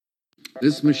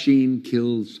This machine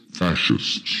kills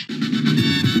fascists.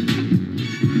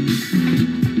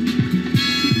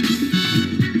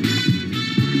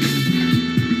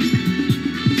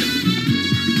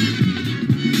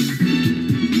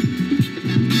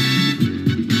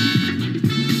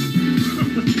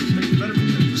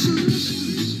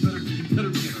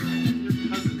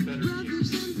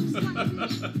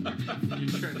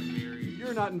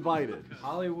 You're not invited.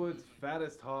 Hollywood's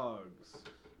fattest hogs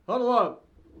Huddle up.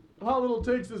 How Little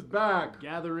Takes us back.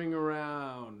 gathering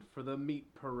around for the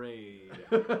meat parade.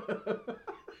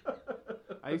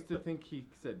 I used to think he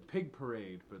said pig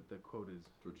parade, but the quote is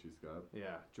George C. Scott.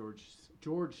 yeah.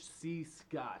 George C.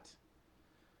 Scott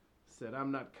said,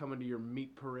 "I'm not coming to your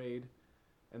meat parade,"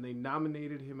 and they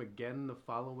nominated him again the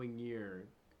following year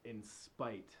in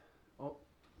spite. Oh,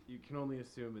 you can only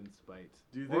assume in spite.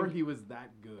 Do you Or think- he was that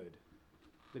good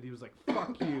that he was like,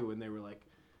 "Fuck you," and they were like,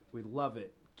 "We love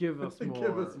it. Give us more."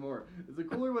 Give us more. Is it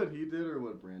cooler what he did or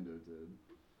what Brando did?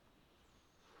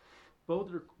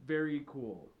 Both are very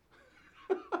cool.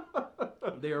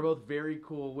 They are both very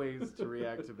cool ways to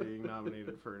react to being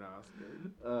nominated for an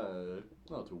Oscar.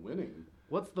 Well, to winning.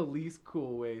 What's the least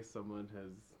cool way someone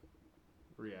has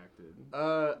reacted?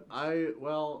 The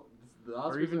Oscars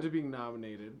Or even are- to being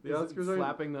nominated? The Is it Oscars are-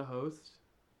 slapping the host?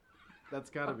 That's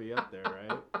got to be up there,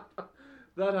 right?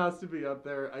 That has to be up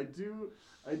there. I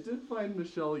did find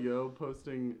Michelle Yeoh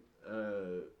posting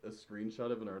a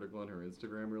screenshot of an article on her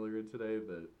Instagram earlier today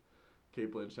that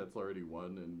Kate Blanchett's already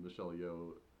won and Michelle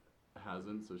Yeoh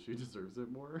hasn't, so she deserves it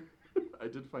more. I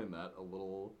did find that a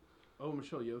little. Oh,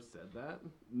 Michelle Yeoh said that?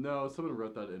 No, someone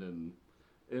wrote that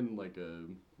in like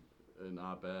an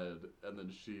op-ed, and then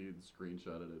she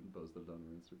screenshotted it and posted it on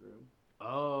her Instagram.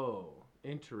 Oh,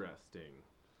 interesting.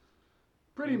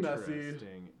 Pretty messy.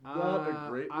 Interesting. Not a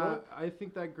great look. I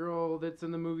think that girl that's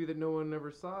in the movie that no one ever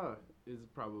saw is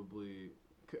probably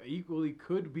equally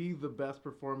could be the best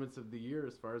performance of the year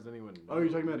as far as anyone knows. Oh, you're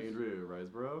talking about Andrea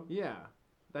Riseborough? Yeah.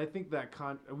 I think that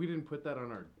we didn't put that on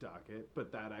our docket,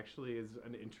 but that actually is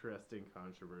an interesting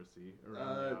controversy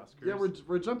around the Oscars. Yeah,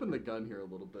 we're jumping the gun here a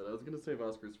little bit. I was gonna save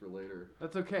Oscars for later.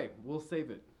 That's okay. We'll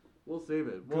save it. We'll save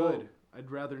it. Good.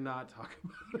 I'd rather not talk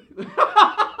about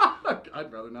it.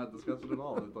 I'd rather not discuss it at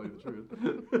all, to tell you the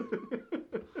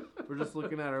truth. We're just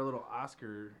looking at our little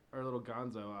Oscar, our little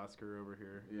Gonzo Oscar over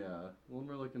here. Yeah. When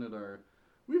we're looking at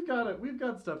we've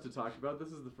got stuff to talk about. This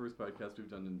is the first podcast we've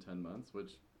done in 10 months,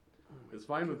 which is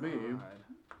fine with me.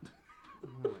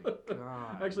 Oh my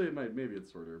god. Actually, maybe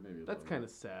it's shorter. Maybe it's That's longer. kind of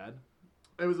sad.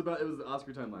 It was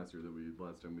Oscar time last year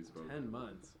last time we spoke. 10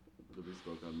 months. That we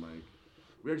spoke on mic.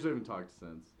 We actually haven't talked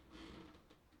since.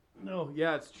 No,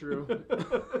 yeah, it's true.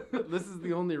 This is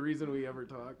the only reason we ever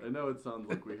talk. I know it sounds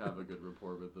like we have a good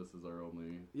rapport, but this is our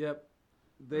only. Yep.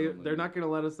 They're not going to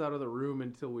let us out of the room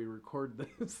until we record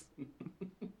this.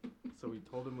 So we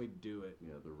told them we'd do it.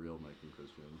 Yeah, the real Mike and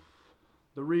Christian.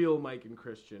 The real Mike and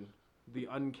Christian. The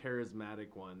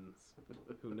uncharismatic ones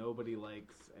who nobody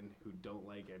likes and who don't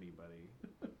like anybody.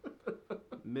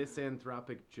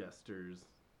 Misanthropic jesters.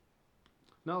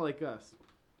 Not like us.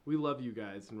 We love you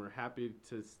guys, and we're happy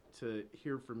to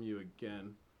hear from you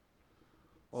again.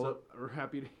 We're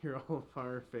happy to hear all of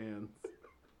our fans.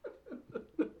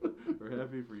 We're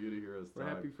happy for you to hear us talk. We're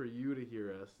happy for you to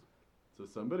hear us. So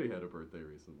somebody had a birthday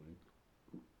recently.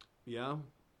 Yeah.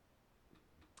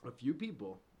 A few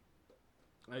people.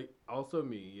 Also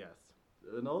me, yes.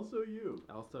 And also you.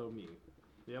 Also me.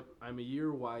 Yep, I'm a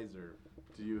year wiser.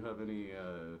 Do you have any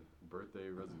birthday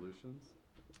resolutions?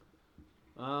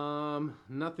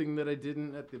 Nothing that I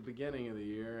didn't at the beginning of the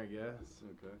year, I guess.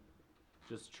 Okay.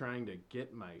 Just trying to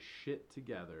get my shit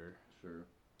together. Sure.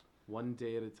 One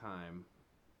day at a time.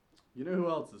 You know who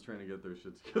else is trying to get their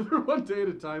shit together one day at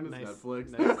a time is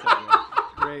Netflix. Nice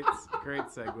segue. Great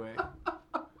segue.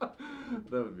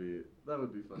 That would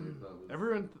be funny if that was.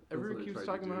 Everyone what I keeps tried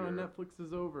talking to do about how here. Netflix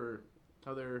is over.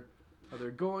 How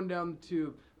they're going down the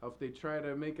tube. How if they try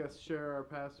to make us share our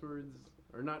passwords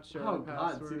or not share our Oh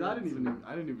passwords. God! See,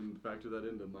 I didn't even factor that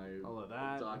into my All of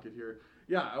that. docket here.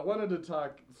 Yeah, I wanted to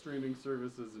talk streaming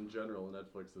services in general.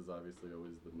 Netflix is obviously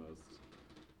always the most.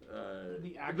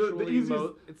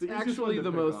 It's actually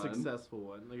the most successful. successful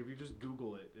one. Like if you just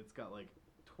Google it, it's got like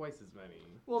twice as many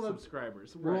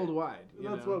subscribers right. worldwide.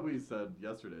 That's what we said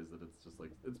yesterday. Is that it's just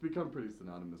like it's become pretty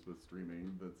synonymous with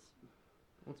streaming. That's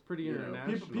it's pretty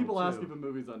international. People ask too. if a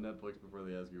movie's on Netflix before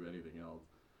they ask you anything else.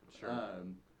 Sure.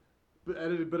 But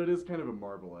it is kind of a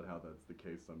marvel at how that's the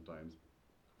case sometimes.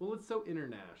 Well, it's so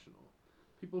international.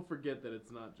 People forget that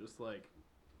it's not just like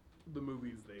the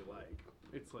movies they like.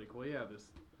 It's like, well, yeah, this.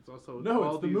 It's also No,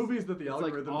 all it's the these, movies that the it's like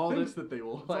algorithm all thinks this- that they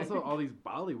will It's like. also all these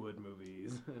Bollywood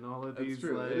movies and all of That's these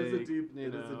true. like It is a deep, you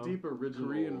it is know, a deep original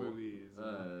Korean movies.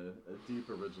 a deep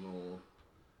original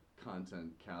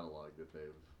content catalog that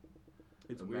they've.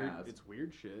 It's weird. amassed. It's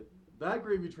weird shit. That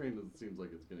gravy train seems like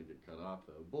it's going to get cut off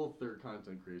though. Both their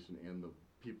content creation and the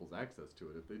people's access to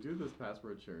it. If they do this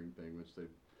password sharing thing, which they,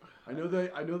 I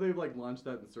know they've like launched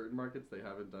that in certain markets. They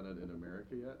haven't done it in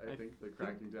America yet. I think they're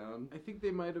cracking down. I think they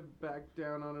might have backed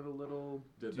down on it a little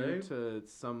Did due they? to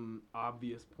some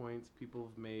obvious points people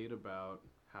have made about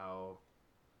how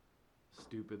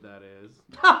stupid that is.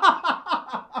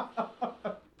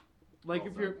 Like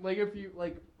if you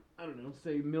I don't know,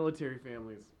 say military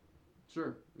families.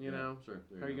 Sure. You know? Sure.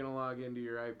 How are you gonna log into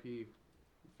your IP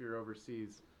if you're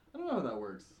overseas? I don't know how that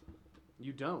works.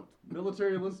 You don't.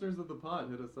 Military listeners of the pod,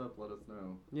 hit us up. Let us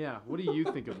know. Yeah. What do you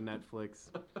think of Netflix?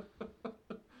 What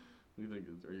do you think?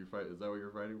 Is that what you're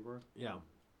fighting for? Yeah.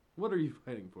 What are you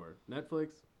fighting for? Netflix?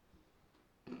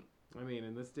 I mean,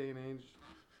 in this day and age,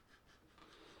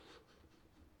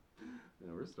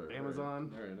 Yeah, we're starting.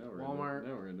 Amazon, All right, now we're Walmart.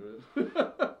 Now we're into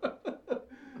it.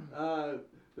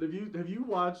 But have you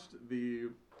watched the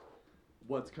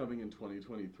what's coming in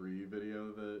 2023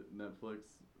 video that Netflix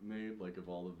made, like of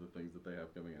all of the things that they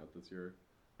have coming out this year?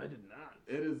 I did not.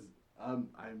 It is. I'm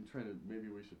trying to. Maybe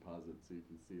we should pause it so you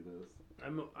can see this.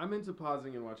 I'm into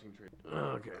pausing and watching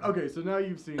trailers. Okay. Okay, so now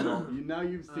you've seen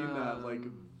you've seen that like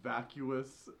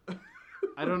vacuous.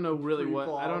 I don't know really free what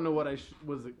fall. I don't know what I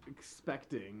was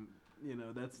expecting. You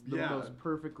know, that's the Yeah. most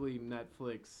perfectly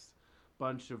Netflix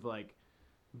bunch of like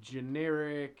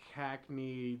generic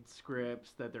hackneyed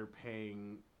scripts that they're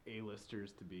paying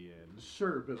A-listers to be in,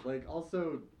 Sure, but like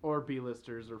also or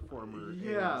B-listers or former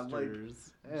Yeah, like,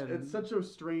 A-listers. And it's such a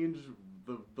strange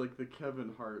the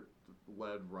Kevin Hart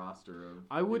led roster of.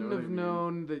 I wouldn't you know have what I mean?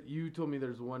 known that you told me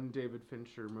there's one David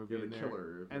Fincher movie Yeah, in the there,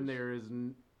 killer. and there is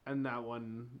and that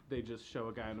one they just show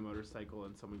a guy on a motorcycle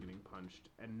and someone getting punched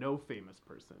and no famous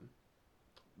person.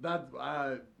 That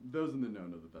those in the know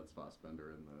that that's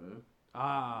Fassbender in the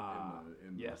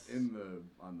Yes.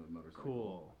 on the motorcycle.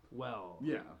 Cool. Well,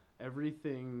 Yeah.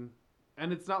 everything,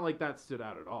 and it's not like that stood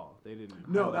out at all. They didn't.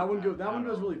 No, that highlight one at goes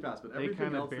all. really fast, but They everything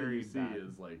kinda else that you buried see that.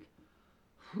 is like.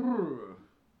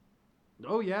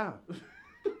 Oh yeah,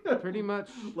 pretty much.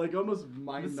 Like almost It's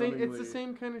mind-numbingly. the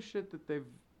same kind of shit that they've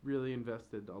really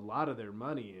invested a lot of their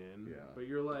money in. Yeah. But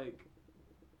you're like,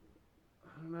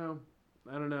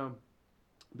 I don't know.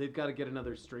 They've got to get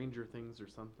another Stranger Things or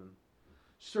something.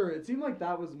 Sure, it seemed like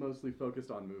that was mostly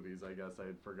focused on movies. I guess I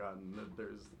had forgotten that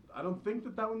there's. I don't think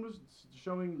that one was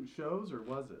showing shows, or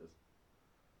was it?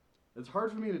 It's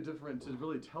hard for me to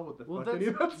really tell what the fuck any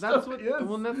of that stuff is.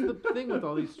 Well, that's the thing with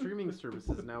all these streaming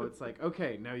services now. It's like,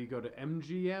 okay, now you go to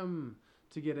MGM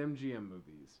to get MGM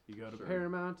movies. You go to Sure.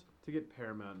 Paramount to get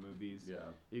Paramount movies. Yeah.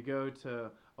 You go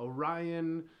to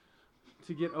Orion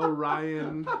to get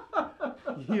Orion.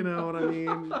 You know what I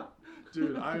mean?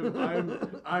 Dude, I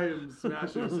am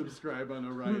smashing subscribe on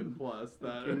Orion Plus.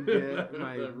 That Can get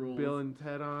my that rules. Bill and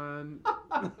Ted on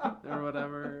or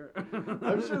whatever.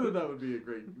 I'm sure that would be a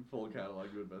great full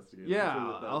catalog to investigate. Yeah,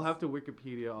 I'm sure I'll have to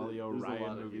Wikipedia all the there's a lot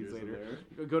Orion of movies views in later.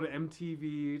 there. Go to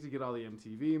MTV to get all the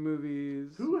MTV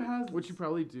movies. Who has? Which you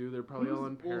probably do. They're probably all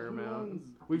on who Paramount. owns-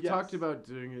 We've Yes. talked about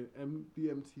doing the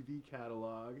MTV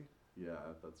catalog. Yeah,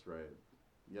 that's right.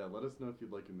 Yeah, let us know if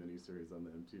you'd like a mini series on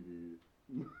the MTV.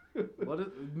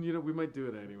 We might do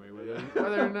it anyway, whether, Yeah.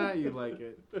 whether or not you like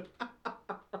it.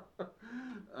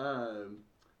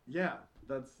 Yeah,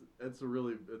 it's a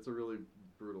really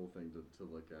brutal thing to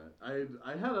look at. I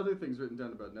had other things written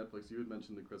down about Netflix. You had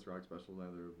mentioned the Chris Rock special.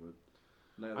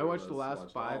 Neither I of watched us the last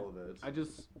watched 5. all of it.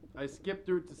 I skipped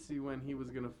through it to see when he was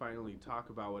gonna finally talk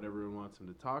about what everyone wants him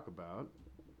to talk about,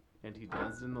 and he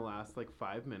does in the last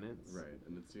 5 minutes. Right,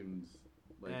 and it seems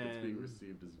like it's being And-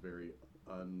 received as very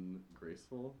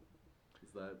ungraceful.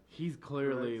 Is that He's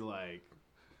clearly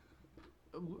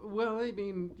well, I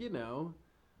mean,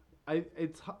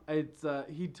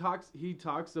 he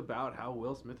talks about how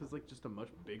Will Smith is just a much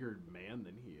bigger man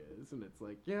than he is, and it's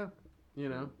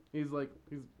he's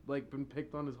been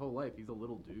picked on his whole life. He's a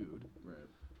little dude, right?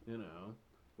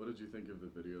 What did you think of the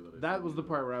video that I That sent was the you?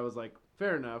 part where I was like,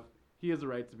 fair enough. He has a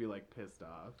right to be pissed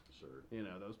off. Sure.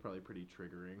 That was probably pretty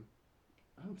triggering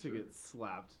Oh, to sure. get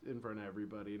slapped in front of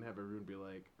everybody and have everyone be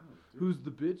like, Oh, dude. "Who's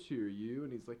the bitch here, you?"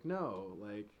 And he's like, "No,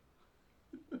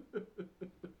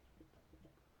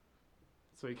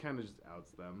 So he kind of just outs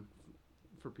them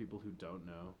for people who don't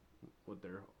know what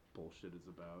their bullshit is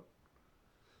about.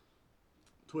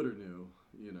 Twitter knew,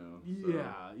 you know.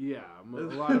 Yeah.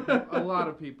 A lot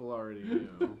of people already knew,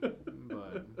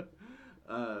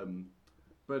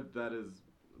 but that is,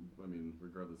 I mean,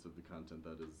 regardless of the content,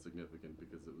 that is significant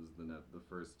because it was the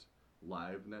first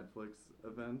live Netflix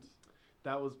event.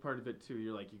 That was part of it too.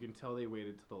 You're like, you can tell they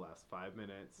waited to the last 5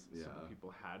 minutes. Yeah. So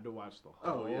people had to watch the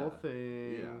whole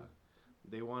thing. Yeah.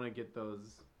 They want to get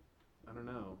those. I don't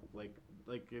know, like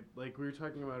we were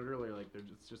talking about it earlier. Like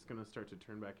it's just gonna start to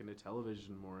turn back into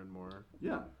television more and more.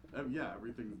 Yeah,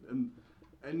 everything and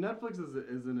Netflix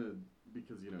is in a,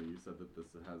 because you know you said that this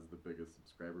has the biggest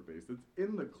subscriber base. It's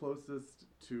in the closest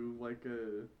to like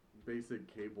a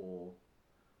basic cable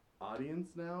audience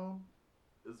now,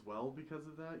 as well because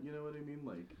of that. You know what I mean?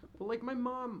 Like, well, like my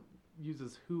mom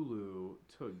uses Hulu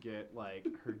to get like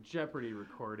her Jeopardy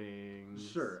recordings.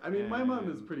 Sure. I mean, my mom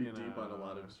is pretty you deep on a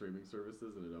lot know. of streaming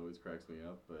services, and it always cracks me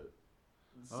up. But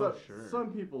Sure.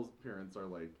 some people's parents are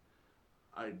like,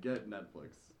 I get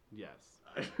Netflix. Yes.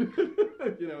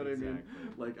 You know what I mean?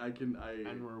 Exactly. Like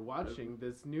And we're watching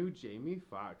this new Jamie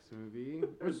Foxx movie.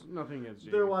 There's nothing against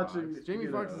Jamie They're Foxx. watching, Jamie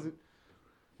you Foxx know, is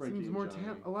Frankie seems and more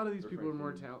Johnny, a lot of these or people are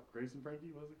more Frankie and- talented. Grace and Frankie,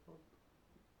 what was it called?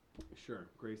 Sure,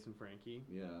 Grace and Frankie.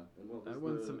 Yeah. And what That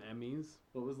was won some Emmys.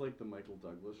 what was like the Michael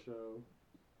Douglas show?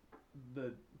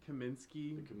 The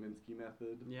Kaminsky. The Kaminsky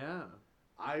Method. Yeah.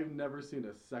 I've never seen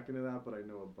a second of that, but I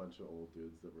know a bunch of old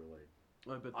dudes that were like,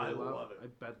 I bet I they love it. I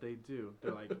bet they do.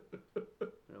 They're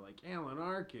like Alan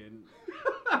Arkin.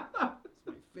 It's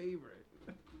my favorite.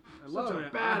 I Such love a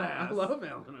it. badass. I love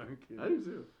Alan Arkin. I do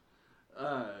too.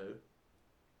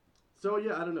 So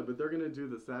yeah, I don't know, but they're gonna do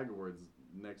the SAG Awards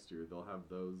next year. They'll have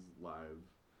those live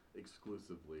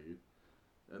exclusively,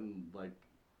 and like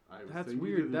I was That's thinking the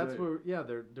weird. other That's day,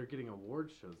 where they're getting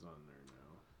award shows on there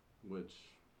now. which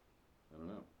I don't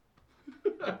know.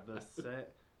 The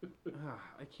set.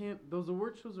 I can't. Those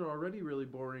award shows are already really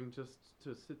boring just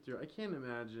to sit through. I can't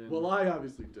imagine. Well, I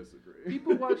obviously disagree.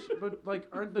 People watch, but like,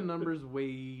 aren't the numbers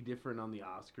way different on the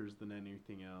Oscars than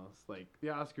anything else? Like, the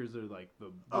Oscars are like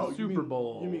the Oh, you Super mean-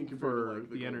 Bowl you mean compared to, for like,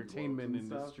 the the Golden entertainment Globes and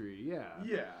stuff? industry. Yeah.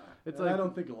 Yeah, It's and I like-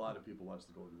 don't think a lot of people watch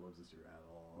the Golden Globes this year at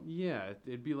all. Yeah,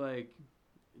 it'd be like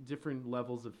different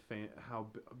levels of how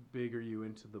big are you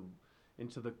into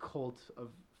the cult of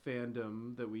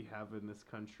fandom that we have in this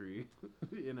country.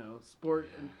 You know, sport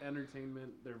and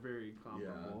entertainment, they're very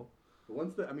comparable. But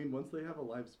once they have a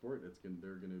live sport,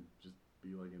 they're gonna just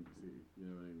be like NBC. You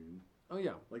know what I mean? Oh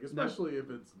yeah. Like, especially if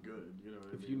it's good. You know what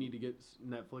I mean? If you need to get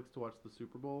Netflix to watch the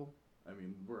Super Bowl, I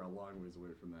mean, we're a long ways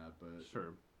away from that, but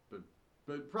sure.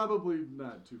 but probably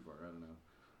not too far. I don't know.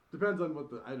 Depends on what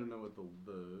I don't know what the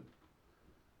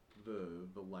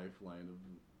lifeline of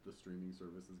the streaming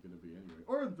service is going to be anyway,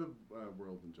 or the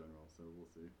world in general. So we'll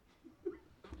see.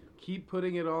 Keep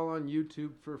putting it all on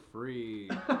YouTube for free.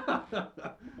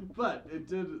 But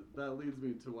that leads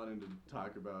me to wanting to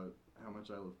talk about how much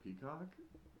I love Peacock,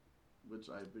 which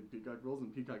I think Peacock rules,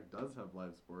 and Peacock does have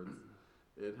live sports.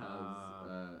 It has,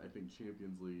 I think,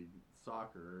 Champions League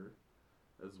soccer,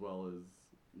 as well as,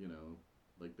 you know,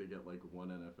 like they get like one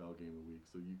NFL game a week,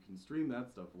 so you can stream that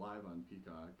stuff live on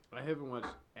Peacock. I haven't watched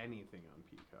anything on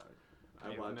Peacock.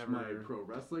 I I've watch never- my pro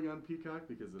wrestling on Peacock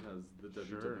because it has the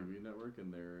Sure. WWE Network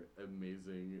and their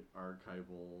amazing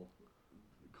archival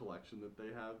collection that they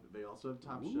have. They also have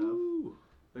Top Chef. Ooh.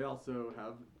 They also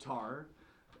have Tar,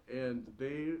 and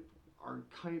they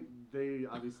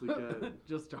obviously get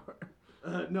Just our.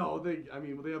 no, they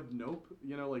have Nope.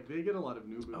 You know, like they get a lot of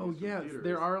new movies. Oh from yes, theaters.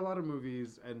 there are a lot of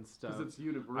movies and stuff. Because it's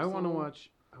Universal. I want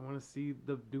to see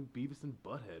the new Beavis and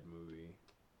Butthead movie.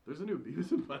 There's a new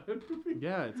Beavis and Butthead movie.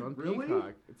 Yeah, it's on Really?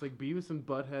 Peacock. It's like Beavis and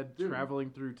Butthead Dude.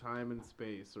 traveling through time and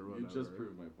space or whatever. You just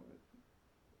proved my point.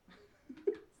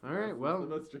 All right, well, It's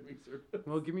the best streaming service.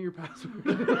 well, give me your password.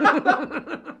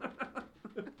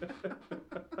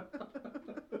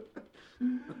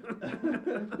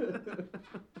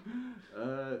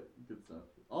 Good stuff.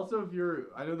 Also,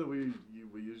 I know that we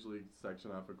usually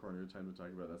section off a corner of time to talk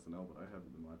about SNL, but I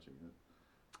haven't been watching it.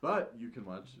 But you can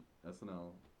watch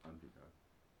SNL on Peacock.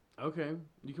 Okay,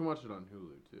 you can watch it on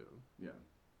Hulu too. Yeah.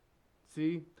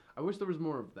 See, I wish there was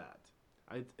more of that.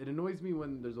 It annoys me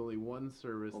when there's only one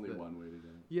service. Only one way to do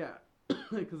it. Yeah,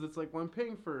 because it's like, well, I'm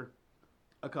paying for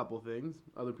a couple things.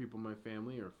 Other people in my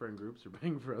family or friend groups are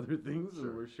paying for other things, Sure.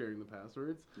 and we're sharing the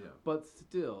passwords. Yeah. But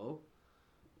still,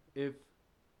 if,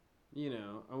 you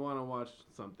know, I want to watch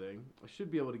something, I should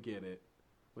be able to get it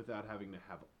without having to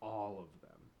have all of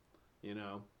them. You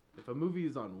know, if a movie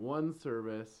is on one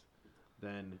service,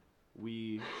 then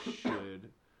we should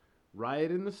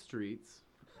riot in the streets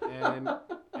and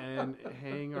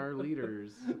hang our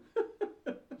leaders.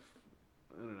 I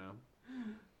don't know.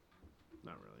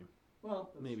 Not really. Well,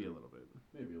 that's Maybe true. a little bit.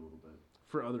 Maybe a little bit.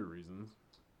 For other reasons.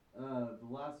 The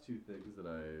last two things that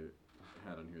I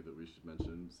had on here that we should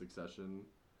mention, Succession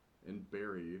and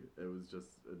Barry, it was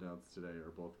just announced today,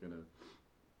 are both going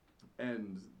to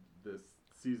end this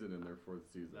season in their fourth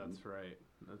season. That's right.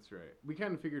 That's right. We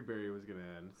kind of figured Barry was going to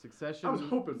end. Succession. I was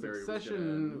hoping Barry was Succession going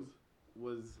to end.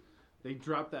 was they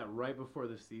dropped that right before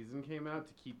the season came out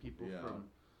to keep people Yeah. from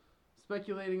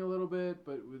speculating a little bit,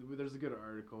 but there's a good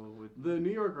article with The New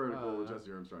York article with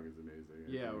Jesse Armstrong is amazing.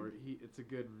 I yeah, think. where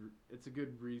it's a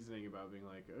good reasoning about being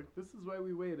like, this is why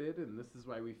we waited, and this is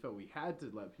why we felt we had to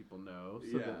let people know,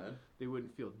 so Yeah. that they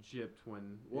wouldn't feel gypped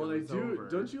when Well, it was over.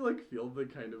 don't you like feel the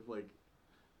kind of like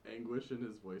anguish in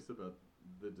his voice about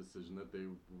the decision that they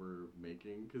were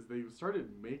making? Because they started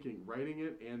writing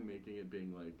it and making it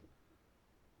being like,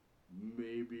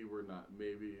 maybe we're not,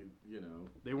 maybe, you know.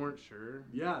 They weren't sure.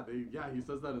 Yeah, he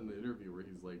says that in the interview where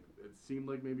he's like, it seemed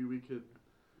like maybe we could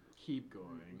Keep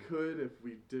going. if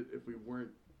we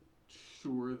weren't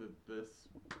sure that this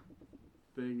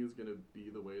thing is gonna be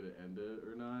the way to end it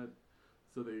or not.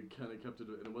 So they kind of kept it,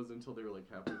 and it wasn't until they were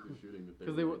like halfway through shooting that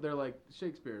Because they're like,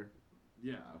 Shakespeare,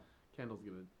 yeah. Kendall's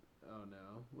gonna. Oh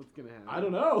no, what's gonna happen? I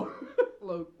don't know.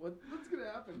 Look, what's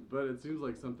gonna happen? But it seems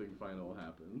like something final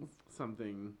happens.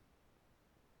 Something.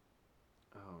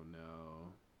 Oh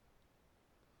no.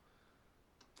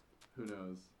 Who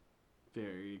knows?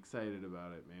 Very excited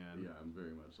about it, man. Yeah, I'm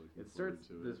very much looking It forward starts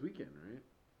to it. this weekend, right?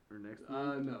 Or next week?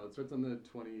 No, it starts on the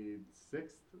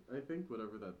 26th, I think,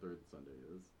 whatever that third Sunday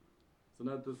is. So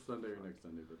not this Sunday or next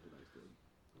Sunday, but the next one.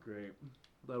 Great.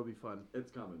 That'll be fun.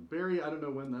 It's coming. Barry, I don't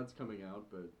know when that's coming out,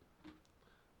 but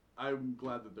I'm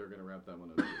glad that they're going to wrap that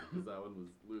one up because that one was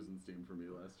losing steam for me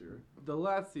last year. The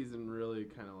last season really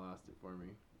kind of lost it for me.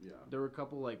 Yeah. There were a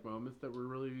couple like moments that were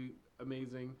really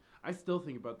amazing. I still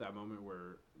think about that moment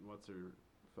where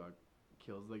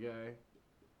kills the guy.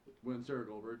 When Sarah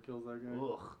Goldberg kills that guy?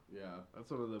 Ugh. Yeah.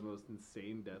 That's one of the most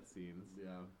insane death scenes.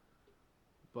 Yeah.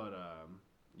 But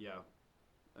yeah.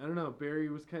 I don't know. Barry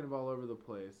was kind of all over the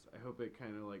place. I hope it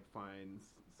kind of like finds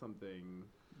something,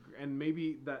 and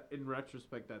maybe that in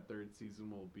retrospect that third season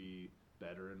will be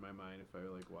better in my mind if I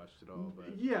like watched it all.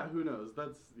 But yeah, who knows?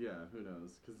 Who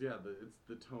knows? Because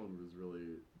the tone was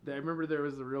really. I remember there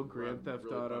was a real Grand Really Theft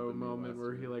bumping Auto me moment last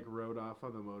where year. he like rode off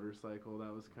on the motorcycle.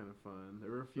 That was kind of fun.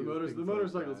 There were a few. The things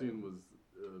motorcycle like that. scene was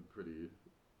pretty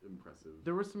impressive.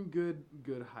 There were some good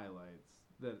highlights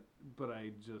but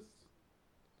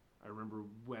I remember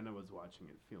when I was watching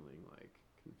it feeling like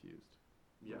confused.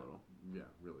 Yeah, A little. yeah,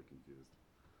 really confused.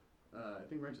 I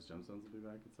think Righteous Gemstones will be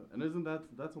back at some, and isn't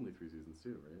that's only 3 seasons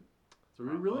too, right? So are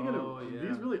we really gonna? Oh, Are yeah.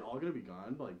 these really all gonna be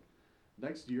gone like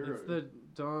next year? It's the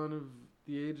dawn of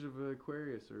the age of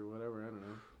Aquarius or whatever. I don't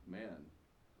know. Man.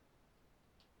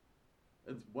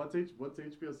 It's what's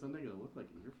HBO Sunday gonna look like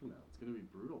a year from now? It's gonna be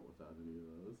brutal without any of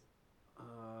those.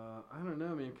 I don't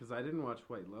know, man, because I didn't watch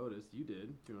White Lotus. You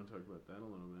did. Do you want to talk about that a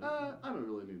little bit? I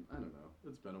don't know.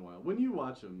 It's been a while. When you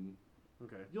watch them,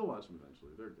 Okay. you'll watch them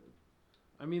eventually. They're good.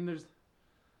 I mean, there's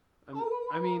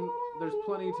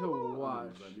plenty to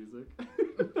watch. That music.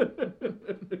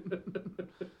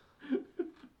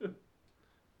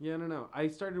 Yeah, I don't know. I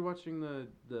started watching the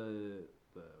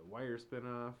Wire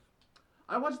spinoff.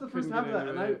 I watched the first Couldn't half of get that,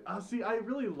 and into it. I see. I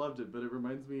really loved it, but it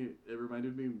reminded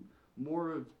me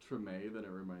more of Treme than it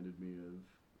reminded me of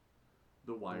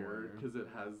The Wire, Wire. because it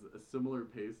has a similar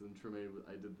pace. And Treme,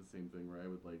 I did the same thing where I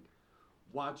would like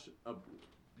watch a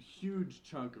huge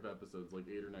chunk of episodes, like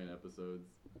 8 or 9 episodes,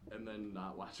 and then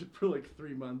not watch it for like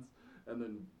 3 months, and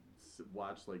then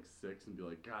watch like 6 and be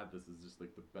like, God, this is just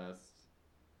like the best.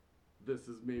 This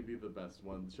is maybe the best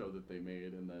show that they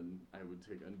made, and then I would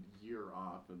take a year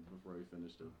off before I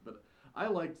finished it. But I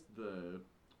liked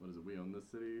what is it? We Own This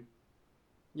City.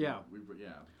 Yeah.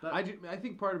 That- I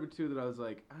think part of it too that I was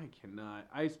like, I cannot.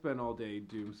 I spent all day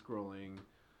doom scrolling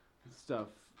stuff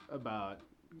about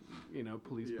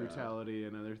police Yeah. brutality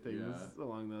and other things Yeah.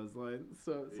 along those lines.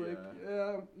 So it's like,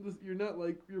 Yeah. you're not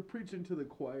like you're preaching to the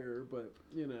choir, but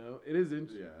it is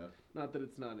interesting. Yeah. Not that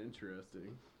it's not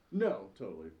interesting. No,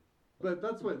 totally. But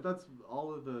that's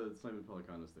all of the Simon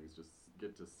Pelicanos things just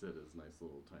get to sit as nice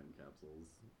little time capsules.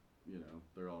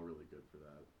 They're all really good for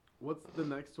that. What's the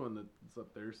next one that's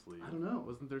up their sleeve? I don't know.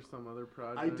 Wasn't there some other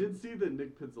project? I did see that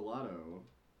Nick Pizzolatto.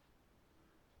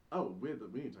 Oh, we need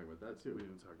to talk about that too. We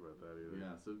didn't talk about that either.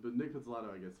 Yeah. So, but Nick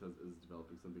Pizzolatto, I guess, is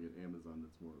developing something at Amazon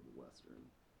that's more of a western.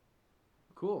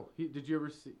 Cool. Did you ever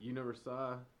see? You never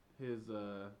saw his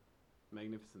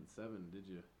Magnificent Seven, did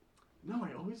you? No,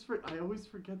 I always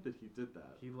forget that he did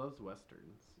that. He loves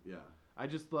westerns. Yeah. I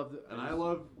just loved it. And I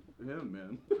love him,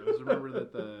 man. I just remember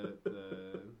that the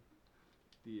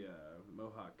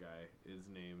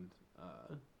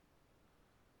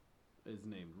is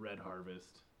named Red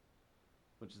Harvest,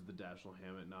 which is the Dashiell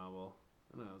Hammett novel.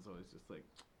 And I was always just like,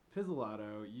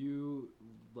 Pizzolatto, you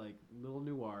like little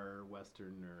noir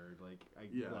Western nerd. Like I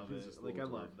love he's it. just a Like I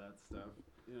little love dork. that stuff.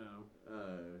 You know.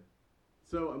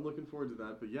 So I'm looking forward to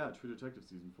that. But yeah, True Detective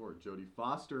season 4. Jodie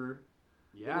Foster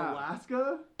in Yeah.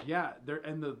 Alaska. Yeah.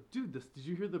 Did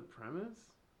you hear the premise?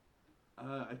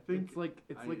 I think It's like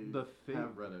the thing. I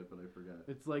have read it, but I forget.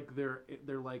 It's like they're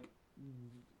like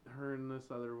her and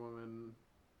this other woman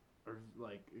are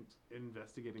like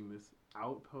investigating this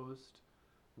outpost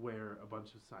where a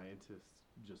bunch of scientists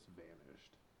just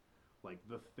vanished, like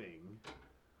the thing.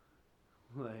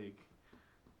 Like,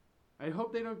 I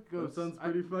hope they don't go. That sounds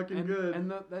pretty fucking good.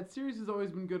 And that series has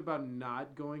always been good about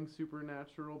not going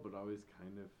supernatural, but always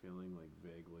kind of feeling like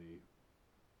vaguely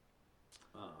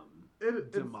It's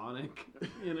demonic,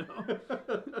 you know.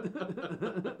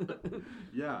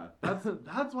 Yeah,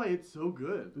 that's why it's so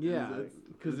good. Yeah,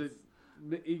 because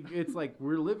it's like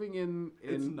we're living in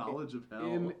it's knowledge of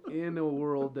hell. in a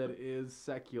world that is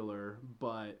secular,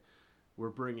 but we're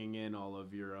bringing in all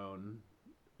of your own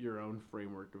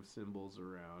framework of symbols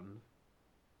around.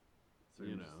 So you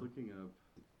you're know. just looking up.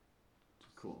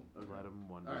 Cool. Okay. Let them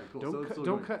wonder. All right, cool. Don't So it's cut, still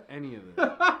don't going. cut any of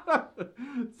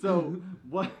this. So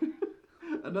what?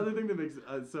 Another thing that makes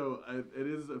it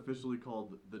is officially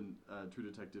called the True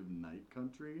Detective Night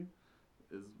Country,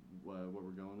 is what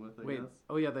we're going with. I guess.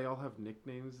 Oh yeah, they all have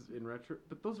nicknames in retro,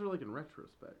 but those are like in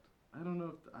retrospect. I don't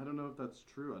know if that's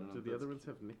true. I don't know. Do if the that's other ones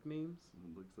have nicknames?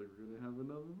 It looks like we're gonna have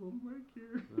another little break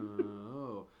here.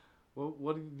 Oh, well,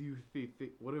 what do you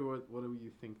think? What do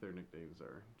you think their nicknames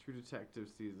are? True Detective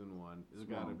season 1 has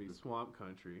got to be Swamp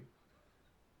Country.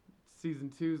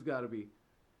 Season 2's got to be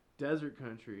Desert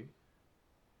Country.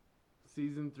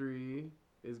 Season 3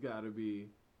 has got to be.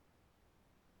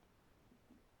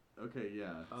 Okay,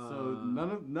 yeah. So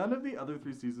none of the other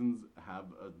 3 seasons have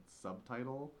a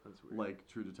subtitle That's weird. like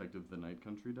True Detective: The Night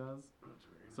Country does. That's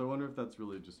weird. So I wonder if that's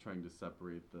really just trying to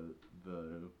separate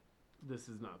the. This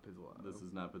is not Pizzolatto. This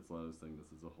is not Pizzolatto's thing.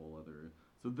 This is a whole other.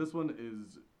 So this one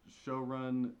is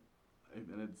showrun,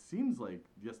 and it seems like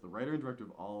yes, the writer and director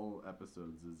of all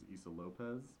episodes is Issa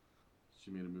Lopez. She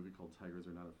made a movie called Tigers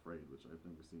Are Not Afraid, which I've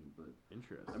never seen, but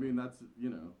Interesting. I mean that's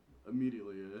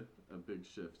immediately a big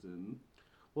shift in.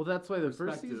 Well, that's why the first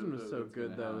perspective season was that so it's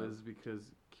good, gonna though, have. is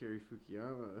because Kiri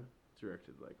Fukuyama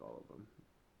directed like all of them.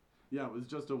 Yeah, it was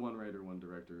just a one writer, one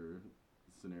director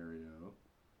scenario,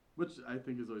 which I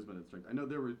think has always been its strength. I know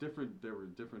there were different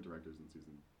directors in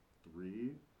season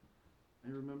 3.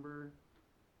 I remember.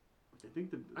 I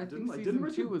think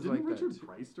season 2 was like that, Richard too.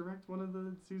 Price direct one of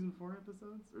the season 4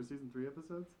 episodes or season 3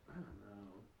 episodes? I don't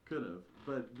know. Could have,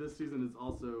 but this season is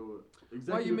also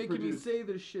executive Why you making produced. me say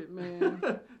this shit, man?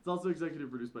 It's also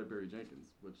executive produced by Barry Jenkins,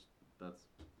 which that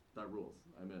rules.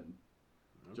 I'm in.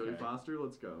 Jodie Foster,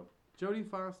 let's go. Jodie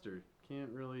Foster can't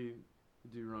really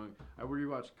do wrong. I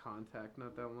rewatched Contact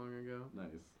not that long ago. Nice.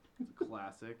 It's a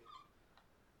classic.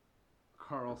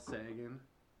 Carl Sagan.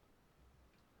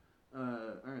 All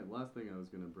right, last thing I was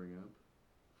going to bring up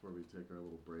before we take our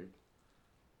little break.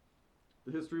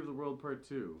 The History of the World Part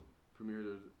 2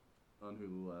 premiered on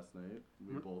Hulu last night.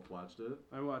 We both watched it.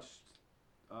 I watched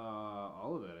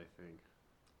all of it, I think.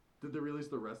 Did they release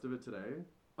the rest of it today?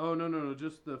 Oh, no,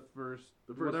 just the first,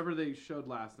 The first- whatever they showed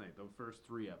last night, the first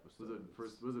 3 episodes.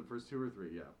 Was it first 2 or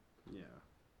 3? Yeah. Yeah.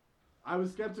 I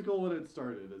was skeptical when it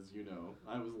started, as you know.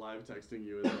 I was live texting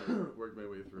you as I worked my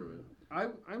way through it. I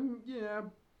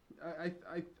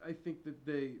think that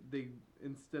they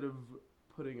instead of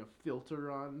putting a filter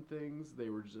on things, they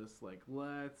were just like,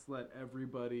 let's let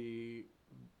everybody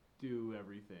do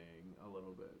everything a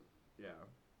little bit. Yeah.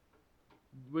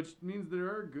 Which means there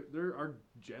are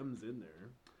gems in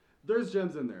there. There's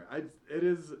gems in there.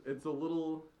 It's a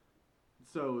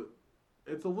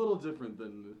little different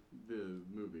than the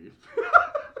movie.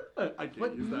 I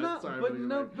can't use that. Sorry, but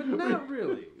not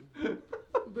really.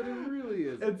 But it really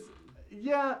is.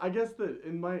 Yeah, I guess that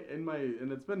in my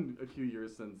and it's been a few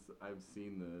years since I've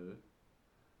seen the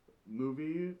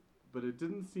movie, but it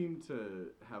didn't seem to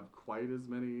have quite as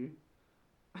many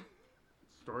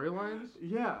Storylines?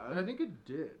 Yeah. I think it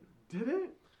did. Did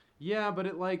it? Yeah, but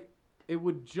it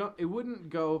would jump. It wouldn't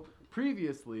go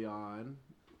previously on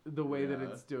the way that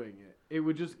it's doing it. It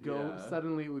would just go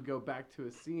suddenly. It would go back to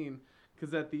a scene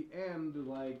because at the end,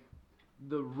 like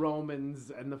the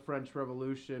Romans and the French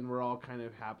Revolution were all kind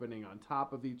of happening on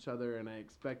top of each other, and I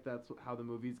expect that's how the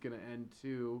movie's gonna end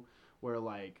too, where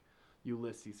like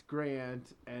Ulysses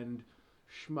Grant and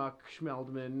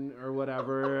Schmeldman or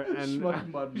whatever, and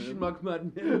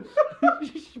Schmuckmudman.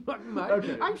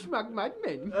 Okay. I'm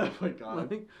Schmuckmudman. Oh my god. I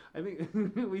think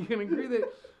we can agree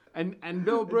that And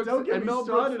Mel Brooks Don't get and me Mel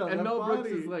started Brooks on and that Mel Brooks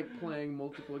body. is like playing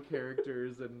multiple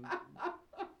characters and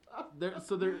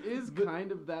there is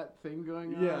kind of that thing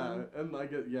going on. Yeah, and I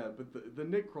get but the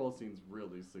Nick Kroll scenes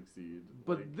really succeed.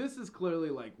 But like, this is clearly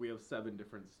like we have 7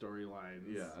 different storylines.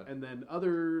 Yeah. And then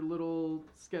other little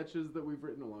sketches that we've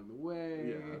written along the way.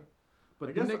 Yeah. I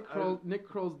But guess Nick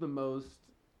Kroll's the most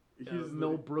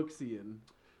Mel Brooksian.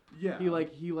 Yeah.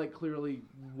 He clearly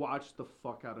watched the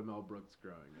fuck out of Mel Brooks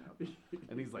growing up.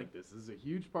 And he's like, this is a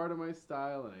huge part of my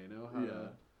style and I know how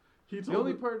to. The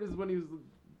only part is when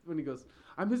he goes,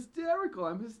 I'm hysterical,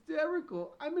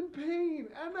 I'm in pain,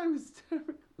 and I'm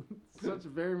hysterical. Such a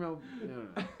very Mel.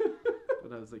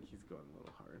 But I was like, he's going a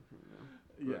little hard.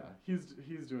 Yeah,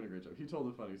 he's doing a great job. He told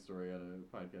a funny story on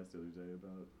a podcast the other day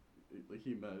about like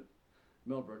he met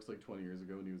Mel Brooks like 20 years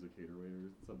ago when he was a cater waiter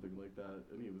or something like that,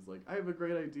 and he was like, I have a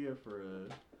great idea for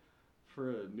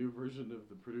a new version of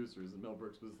The Producers, and Mel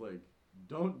Brooks was like,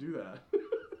 don't do that.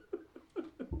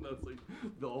 And that's like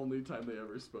the only time they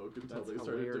ever spoke until they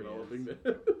started developing this.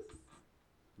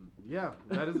 Yeah,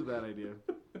 that is a bad idea.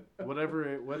 Whatever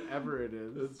it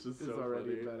is, It's just so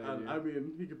already funny. a bad idea. I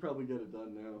mean, he could probably get it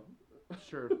done now.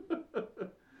 Sure.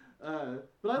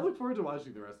 But I look forward to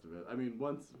watching the rest of it. I mean,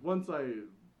 once I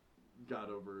got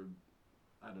over,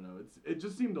 I don't know, it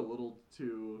just seemed a little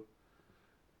too,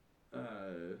 I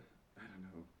don't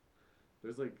know.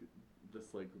 There's like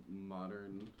this like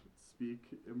modern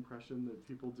speak impression that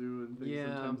people do and things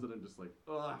sometimes that I'm just like,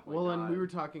 oh my God. And we were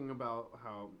talking about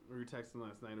how we were texting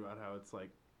last night about how it's like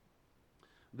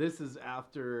this is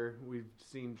after we've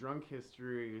seen Drunk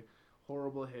History,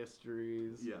 Horrible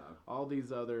Histories, all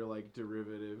these other like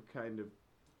derivative kind of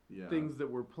things that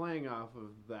we're playing off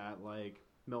of that like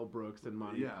Mel Brooks and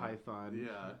Monty Python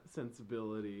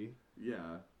sensibility.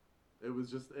 Yeah. It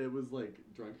was like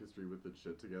Drunk History with its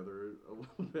shit together a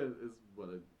little bit is what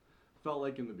it felt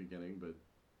like in the beginning, but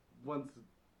once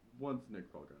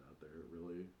Nick Kroll got out there,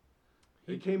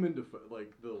 it came into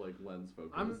the lens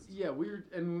focus.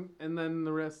 And then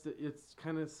the rest, it's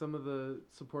kind of some of the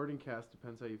supporting cast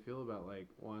depends how you feel about like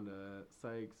Wanda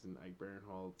Sykes and Ike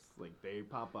Barinholtz. Like they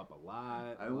pop up a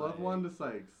lot. I love Wanda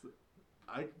Sykes.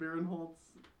 Ike Barinholtz,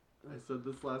 I said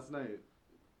this last night.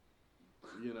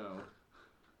 You know,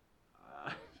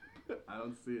 I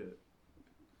don't see it.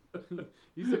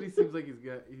 You said he seems like he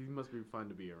must be fun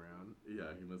to be around.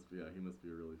 Yeah, he must be a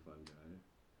really fun guy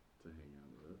to hang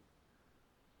out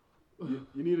with.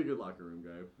 You need a good locker room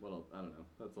guy. Well, I don't know.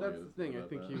 That's all. That's the thing. I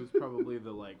think he was probably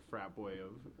the like frat boy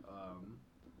of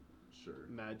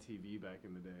Mad TV back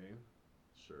in the day.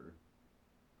 Sure.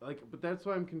 Like, but that's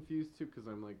why I'm confused too, because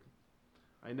I'm like,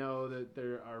 I know that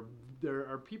there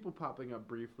are people popping up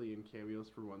briefly in cameos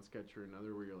for one sketch or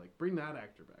another where you're like, bring that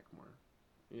actor back more,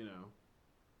 you know.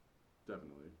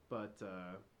 Definitely. But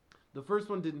the first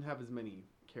one didn't have as many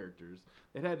characters.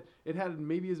 It had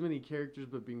maybe as many characters,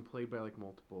 but being played by like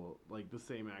multiple, like the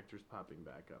same actors popping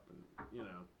back up, and you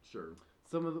know. Sure.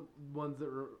 Some of the ones that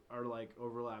are like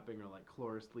overlapping are like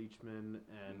Cloris Leachman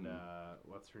and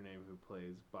what's her name who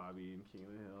plays Bobby in King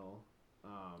of the Hill.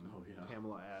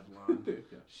 Pamela Adlon.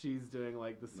 Yeah. She's doing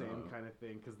like the same kind of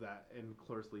thing because that and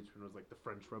Cloris Leachman was like the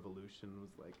French Revolution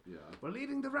was like we're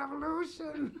leading the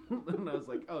revolution and I was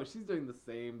like, oh, she's doing the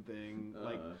same thing.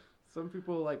 Like some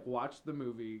people like watched the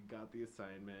movie, got the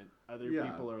assignment. Other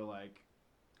people are like,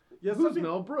 who's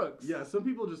Mel Brooks? Yeah, some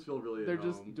people just feel really they're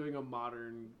just doing a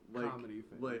modern comedy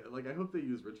thing. Like I hope they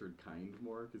use Richard Kind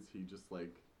more because he just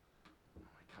like. Oh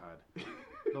my God.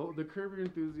 The Curb Your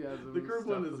Enthusiasm the Curb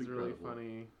stuff one is was really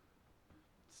funny.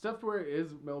 Stuff where it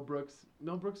is Mel Brooks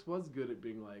was good at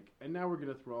being like, and now we're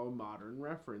gonna throw a modern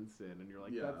reference in, and you're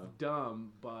like, that's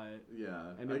dumb, but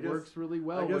and it works really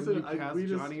well when you cast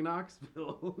Johnny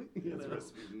Knoxville.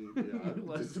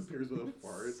 Disappears with a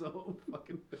fart. So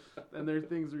fucking. And there are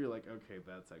things where you're like, okay,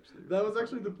 that's actually. That was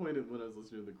actually the point when I was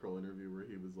listening to the Kroll interview where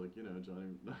he was like, you know,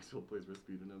 Johnny Knoxville plays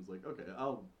Rasputin, and I was like, okay,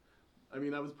 I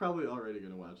mean, I was probably already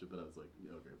going to watch it, but I was like,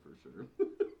 yeah, okay, for sure.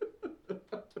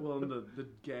 Well, and the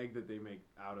gag that they make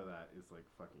out of that is, like,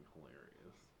 fucking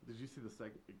hilarious. Did you see the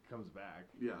second? It comes back.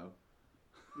 Yeah.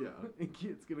 Yeah.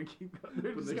 It's going to keep going.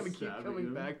 They're just going to keep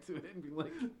coming back to it and be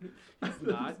like, he's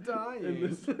not dying. And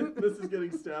this is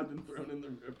getting stabbed and thrown in the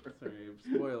river. Sorry,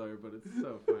 spoiler, but it's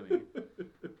so funny.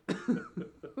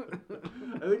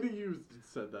 I think that you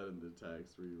said that in the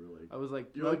text where you were like, I was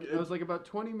like about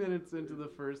 20 minutes into the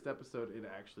first episode, it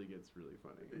actually gets really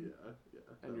funny. Yeah.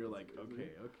 And you're like, amazing.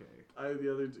 okay.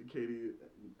 Katie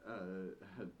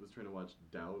was trying to watch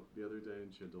Doubt the other day,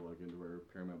 and she had to log into her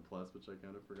Paramount Plus, which I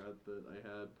kind of forgot that I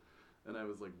had. And I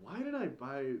was like, why did I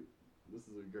buy? This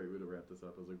is a great way to wrap this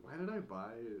up. I was like, why did I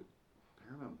buy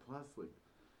Paramount Plus? Like,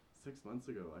 6 months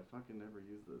ago. I fucking never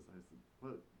used this. I said,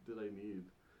 what did I need?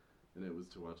 And it was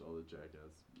to watch all the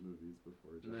Jackass movies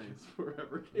before Jackass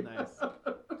Forever came Nice. out.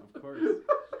 Of course.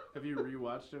 Have you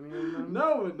rewatched any of them?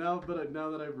 No, now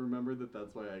that I've remembered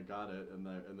that's why I got it and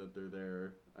that they're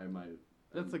there, I might.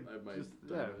 That's like I might just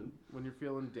dive in. when you're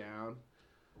feeling down.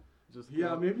 Just Yeah,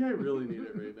 go, maybe I really need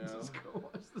it right now. just go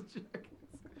watch the Jackass.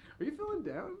 Are you feeling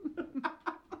down?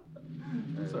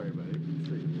 I'm sorry, buddy.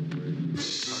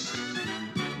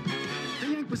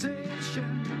 The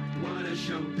Inquisition, what a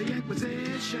show. The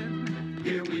Inquisition,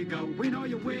 here we go. We know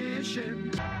you're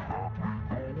wishing.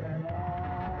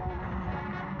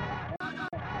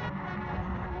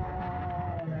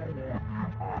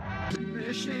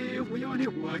 We on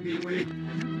it, walking way.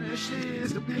 This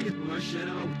is the big push it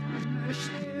out. This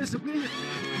is the big.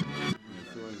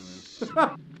 So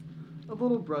anyway, a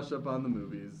little brush up on the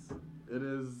movies. It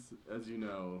is, as you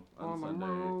know, on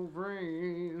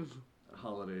Sunday,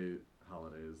 holidays,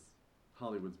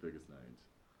 Hollywood's biggest night.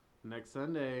 Next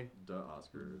Sunday, The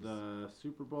Oscars. the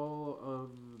Super Bowl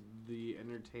of the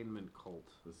entertainment cult.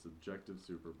 The subjective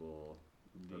Super Bowl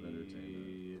of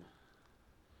entertainment.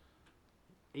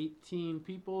 18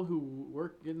 people who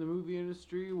work in the movie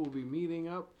industry will be meeting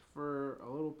up for a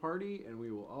little party, and we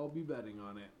will all be betting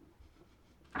on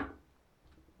it.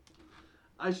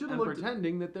 I should have And looked.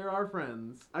 pretending that they're our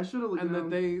friends. I should have looked. And that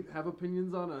they have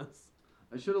opinions on us.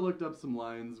 I should have looked up some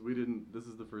lines. We didn't. This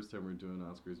is the first time we're doing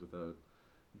Oscars without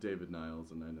David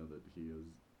Niles, and I know that he is.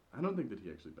 I don't think that he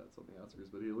actually bets on the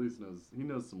Oscars, but he at least knows. He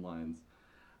knows some lines.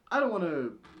 I don't want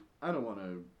to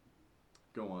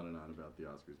go on and on about the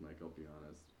Oscars, Mike. I'll be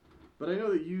honest. But I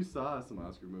know that you saw some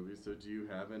Oscar movies. So do you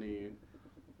have any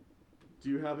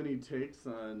takes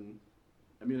on?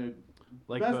 I mean,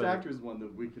 Like Best the- Actor is one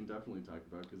that we can definitely talk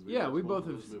about because we both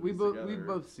have we've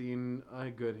both seen a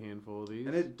good handful of these.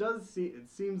 And it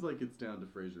seems like it's down to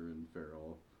Fraser and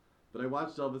Farrell. But I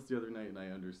watched Elvis the other night and I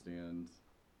understand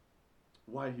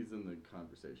why he's in the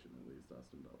conversation, at least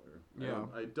Austin Butler. Yeah.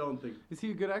 I don't think. Is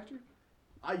he a good actor?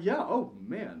 Yeah. Oh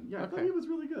man. Yeah. I thought Okay. he was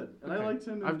really good, and Okay. I liked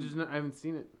him. I haven't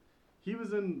seen it. He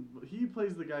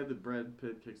plays the guy that Brad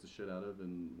Pitt kicks the shit out of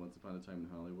in Once Upon a Time in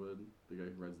Hollywood. The guy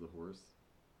who rides the horse.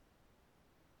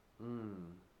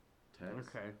 Tex.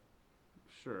 Okay.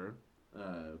 Sure.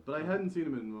 But I hadn't seen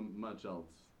him in much else.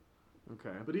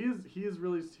 Okay. But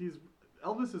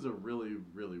Elvis is a really,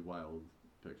 really wild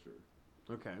picture.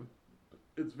 Okay.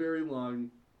 It's very long.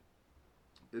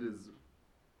 It is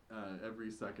every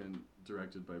second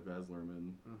directed by Baz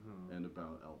Luhrmann and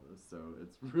about Elvis. So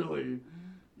it's really,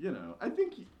 I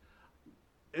think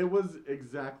it was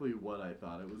exactly what I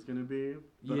thought it was going to be.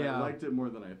 But Yeah. I liked it more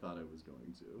than I thought it was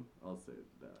going to. I'll say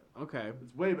that. Okay.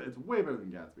 It's way better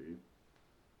than Gatsby.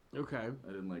 Okay. I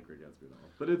didn't like Great Gatsby at all.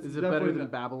 But it's Is it definitely better than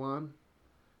not- Babylon?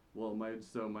 Well, my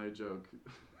joke.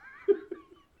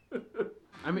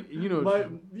 I mean,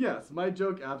 My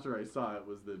joke after I saw it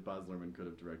was that Baz Luhrmann could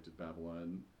have directed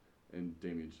Babylon, and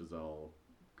Damien Chazelle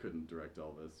couldn't direct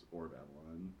Elvis or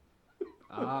Babylon.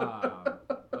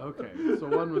 Okay. So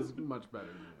one was much better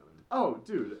than the other. Oh,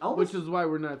 dude, Elvis. Which is why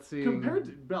we're not seeing. compared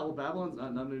to Babylon's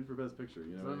not nominated for Best Picture.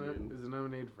 You know what I mean? Is it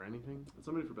nominated for anything? It's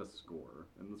nominated for Best Score,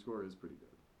 and the score is pretty good.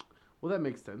 Well, that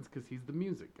makes sense because he's the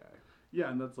music guy. Yeah,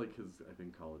 and that's like his, I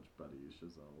think, college buddy,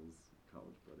 Chazelle's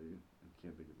college buddy. I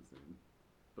can't think of his name.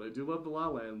 But I do love the La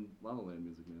La Land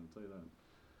music, man, I'll tell you that.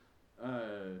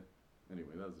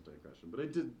 Anyway, that was a digression. But I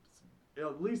did,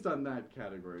 at least on that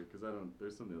category, because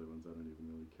there's some of the other ones I don't even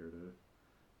really care to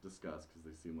discuss, because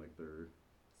they seem like they're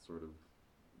sort of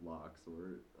locks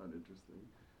or uninteresting.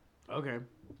 Okay.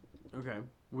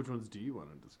 Which ones do you want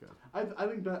to discuss? I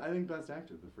think Best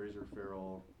Actor, the Fraser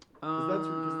Farrell,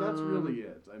 because that's really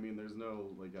it. I mean, there's no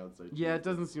like outside. Yeah, it chance.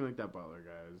 doesn't seem like that Butler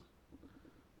guy's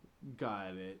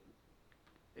got it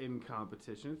in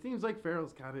competition. It seems like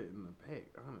Farrell's got it in the bag,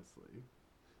 honestly.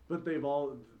 But they've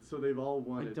all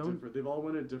won at don't- different. They've all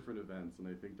won at different events, and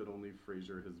I think that only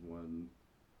Fraser has won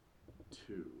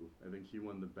 2. I think he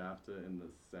won the BAFTA and the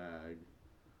SAG.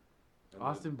 And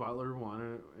Austin Butler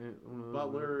won it.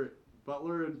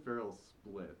 Butler and Farrell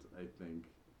split, I think,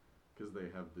 because they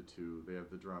have the two. They have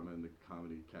the drama and the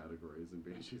comedy categories, and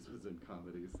Banshees was in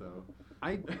comedy, so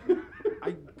I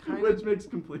kind which of makes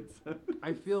complete sense.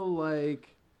 I feel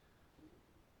like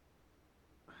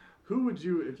Who would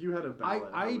you, if you had a ballot?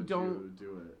 I how would don't- you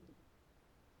do it.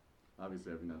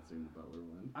 Obviously, I've not seen the Butler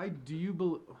one. do you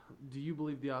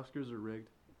believe the Oscars are rigged?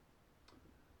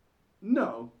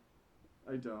 No,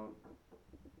 I don't.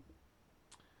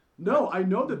 No, I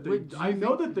know that Wait, do you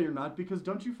know think- that they're not, because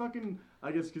don't you fucking,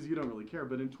 I guess because you don't really care,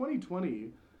 but in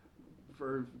 2020,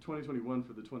 for 2021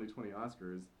 for the 2020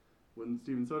 Oscars, when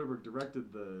Steven Soderbergh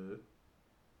directed the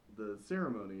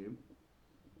ceremony,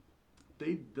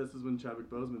 this is when Chadwick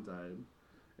Boseman died,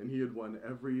 and he had won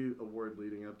every award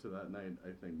leading up to that night. I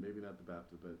think maybe not the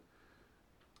BAFTA, but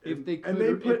If they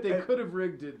could have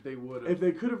rigged it, they would have. If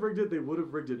they could have rigged it, they would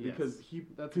have rigged it Yes, because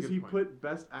that's a good point. put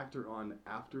Best Actor on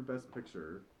after Best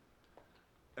Picture,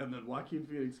 and then Joaquin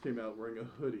Phoenix came out wearing a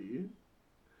hoodie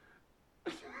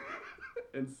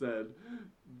and said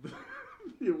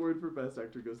the award for Best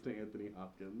Actor goes to Anthony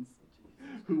Hopkins,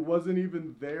 who wasn't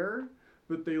even there,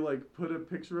 but they like put a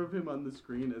picture of him on the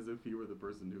screen as if he were the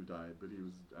person who died, but he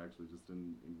was actually just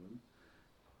in England.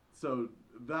 So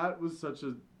that was such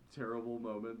a terrible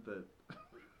moment that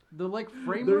The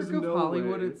framework of no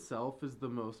Hollywood way. itself is the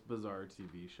most bizarre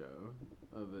TV show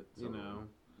of it, you Totally. know,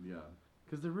 yeah,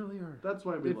 because there really are. that's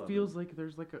why we It love feels like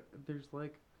there's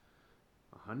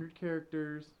 100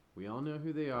 characters. We all know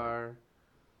who they are.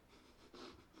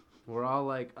 We're all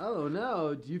like, oh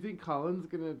no, do you think Colin's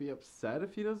gonna be upset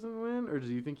if he doesn't win, or do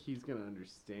you think he's gonna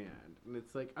understand? And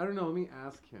it's like, I don't know. Let me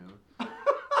ask him.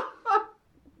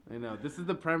 I know this is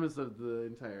the premise of the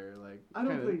entire I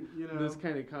don't think this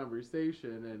kind of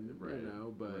conversation, and Right, you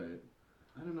know, but right.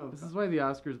 I don't know. this is why the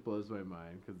Oscars blows my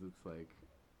mind, because it's like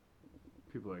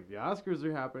people are like, the Oscars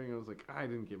are happening. I was like, I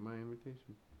didn't get my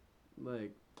invitation,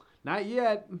 like not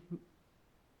yet.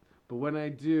 But when I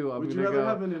do,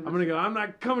 I'm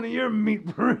not coming to your meat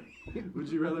parade. Would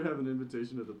you rather have an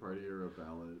invitation to the party or a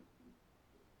ballot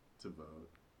to vote?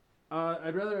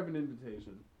 I'd rather have an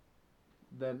invitation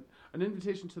than an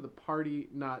invitation to the party,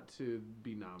 not to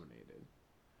be nominated.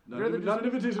 Not an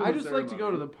invitation. To I the just like to go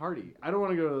to the ceremony. party. I don't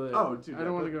want to go to the. Oh, dude, I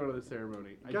don't want to go to the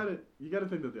ceremony. You gotta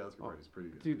think that the Oscar party's pretty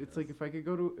good. Dude, it's like if I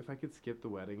could skip the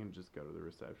wedding and just go to the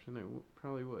reception, I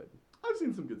probably would. I've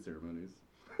seen some good ceremonies.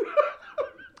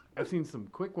 I've seen some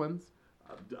quick ones.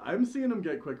 I'm seeing them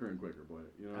get quicker and quicker, boy.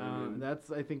 You know what I mean? That's,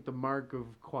 I think, the mark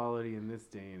of quality in this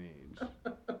day and age.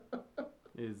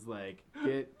 Is like,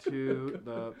 get to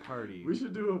the party. We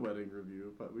should do a wedding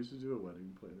review, but we should do a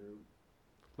wedding planner.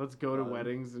 Let's go to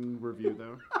weddings and review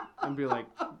them. And be like,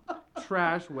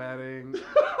 trash wedding.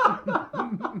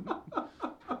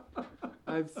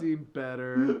 I've seen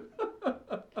better.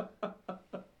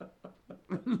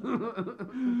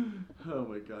 Oh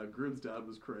my god, Groom's dad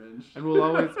was cringe. And we'll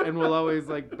always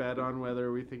like bet on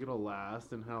whether we think it'll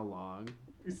last and how long.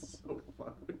 He's so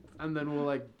funny. And then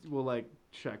we'll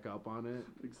check up on it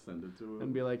Send it to him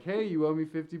and be like, hey, you owe me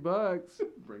 $50.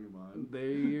 bring him on.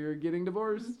 They're getting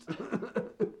divorced. The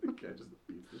guy just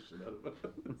beats the shit out of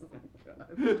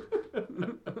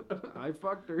him. I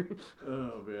fucked her.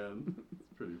 Oh man,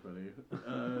 it's pretty funny.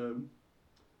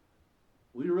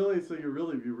 Well, you're really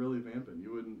vamping.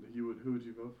 Who would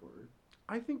you vote for?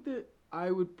 I think that I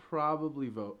would probably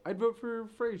vote. I'd vote for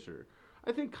Frasier.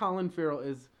 I think Colin Farrell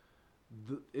is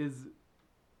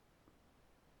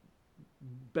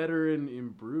better in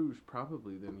Bruges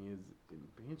probably than he is in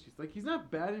Banshees. Like, he's not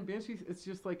bad in Banshees. It's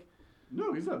just like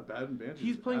No, he's not bad in Banshees.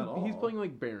 he's playing at all.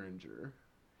 like Berenger.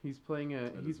 He's playing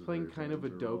That is a very kind of a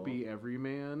Berenger role. dopey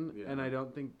everyman, Yeah. and I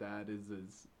don't think that is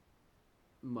as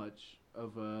much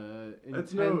of a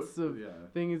It's intensive yeah.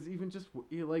 thing as even just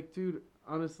like, dude,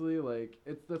 honestly, like,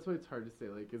 that's why it's hard to say,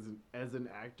 like, as an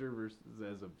actor versus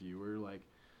as a viewer, like,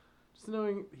 just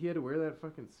knowing he had to wear that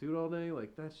fucking suit all day,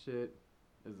 like, that shit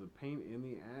is a pain in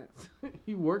the ass.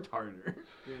 He worked harder.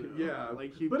 You know? Yeah,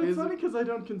 like but it's funny because I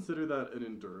don't consider that an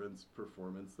endurance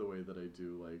performance the way that I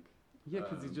do, like. Yeah,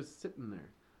 because he's just sitting there.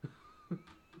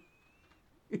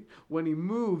 When he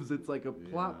moves, it's like a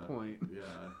plot point. Yeah.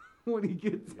 When he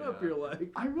gets up, Yeah. you're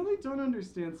like, I really don't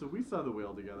understand. So we saw The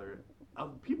Whale together.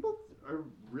 People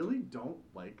really don't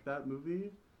like that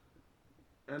movie,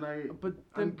 and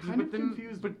I'm kind of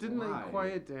confused. But didn't why. they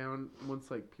quiet down once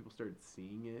like people started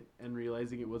seeing it and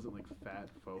realizing it wasn't like fat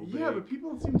phobic? Yeah, but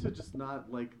people seem to just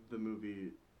not like the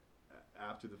movie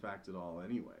after the fact at all,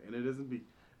 anyway. And it isn't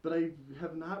but I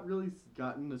have not really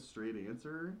gotten a straight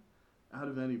answer out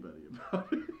of anybody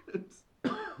about it.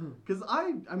 Because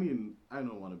I mean, I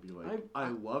don't want to be like, I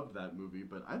loved that movie,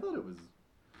 but I thought it was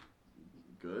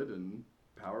good and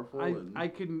powerful.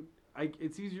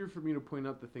 It's easier for me to point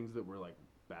out the things that were like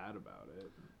bad about it.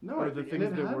 No, or the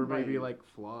things that were maybe like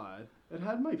flawed. It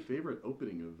had my favorite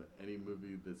opening of any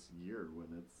movie this year when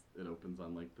it opens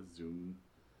on like the Zoom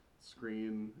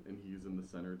screen and he's in the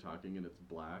center talking and it's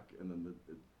black and then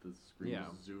the screen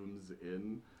zooms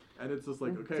in and it's just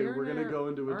like, okay, we're gonna go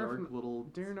into a dark little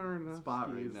Darren Aronofsky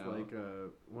spot right is now. like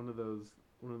one of those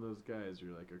guys.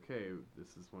 You're like, okay,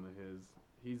 this is one of his.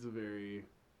 He's a very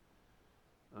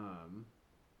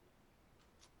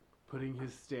putting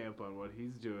his stamp on what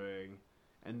he's doing,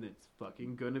 and it's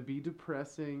fucking gonna be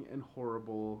depressing and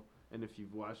horrible. And if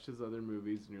you've watched his other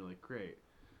movies and you're like, great,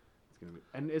 it's gonna be.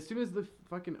 And as soon as the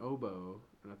fucking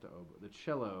the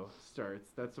cello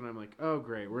starts, that's when I'm like, oh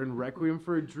great, we're in Requiem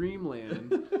for a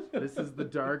Dreamland. This is the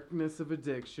darkness of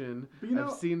addiction. But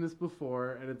I've seen this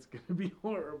before, and it's gonna be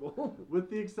horrible. With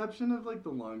the exception of like the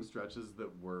long stretches that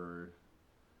were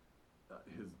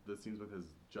the scenes with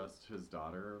his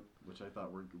daughter, which I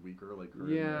thought were weaker, like her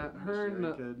and her and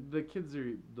missionary kid. the kids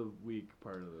are the weak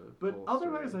part of the. But whole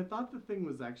otherwise, story. I thought the thing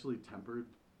was actually tempered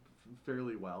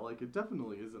fairly well. Like, it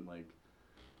definitely isn't like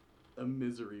a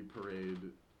misery parade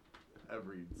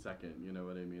every second. You know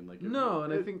what I mean? Like,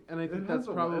 I think that's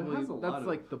probably that's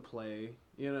like of, the play.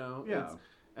 You know. Yeah.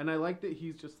 And I like that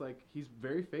he's just like he's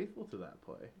very faithful to that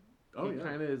play. Oh, he yeah.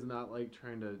 kind of is not like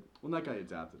trying to. Well, that guy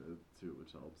adapted it too,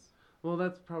 which helps. Well,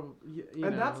 that's probably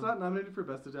that's not nominated for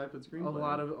best adapted screenplay.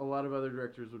 A lot of other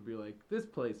directors would be like, this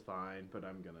play's fine, but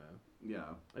I'm gonna.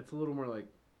 Yeah. It's a little more like,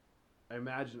 I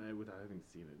imagine it without having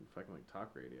seen it in fucking like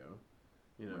talk radio,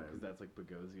 you know, because that's like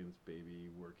Bogosian's baby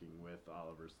working with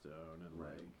Oliver Stone and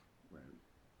like. Right.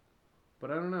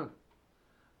 But I don't know.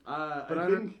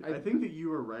 I think that you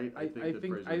were right. I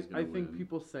think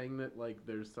people saying that like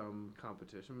there's some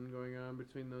competition going on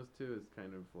between those two is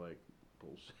kind of like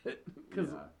bullshit. Because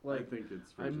like I think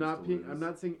it's I'm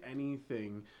not saying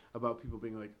anything about people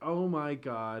being like, oh my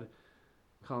god,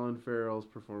 Colin Farrell's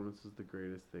performance is the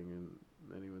greatest thing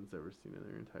anyone's ever seen in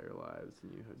their entire lives,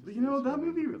 and you have. But you know that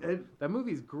movie. That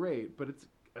movie's great, but it's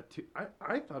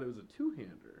I thought it was a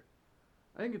two-hander.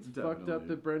 I think it's fucked up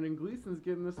that Brendan Gleeson's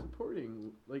getting the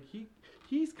supporting. Like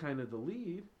he's kind of the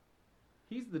lead.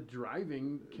 He's the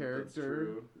driving character. That's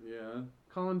true. Yeah.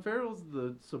 Colin Farrell's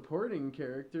the supporting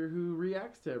character who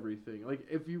reacts to everything. Like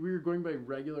if we were going by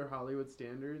regular Hollywood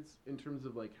standards in terms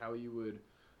of like how you would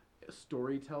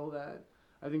storytell that,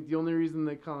 I think the only reason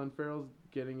that Colin Farrell's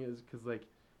getting it is because like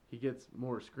he gets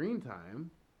more screen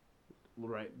time.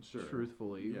 Right. Sure.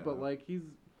 Truthfully, yeah. But like he's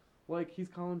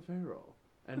Colin Farrell.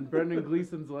 And Brendan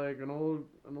Gleeson's like an old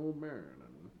man,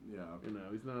 and yeah, you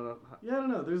know he's not. I don't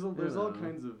know. There's all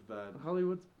kinds of that.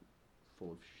 Hollywood's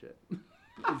full of shit.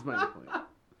 Is my point.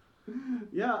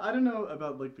 Yeah, I don't know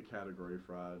about like the category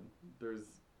fraud. There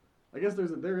is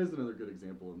another good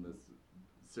example in this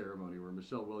ceremony where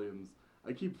Michelle Williams,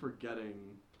 I keep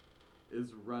forgetting,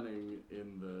 is running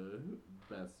in the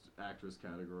best actress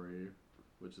category,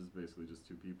 which is basically just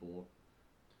two people.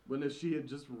 When if she had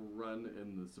just run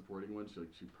in the supporting one,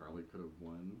 she probably could have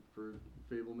won for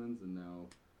Fabelmans, and now,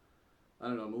 I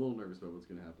don't know, I'm a little nervous about what's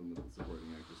going to happen with the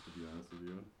supporting actress, to be honest with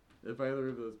you. If either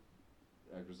of those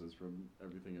actresses from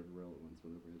Everything Everywhere All at Once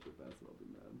win the Friendship Basket, I'll be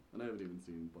mad. And I haven't even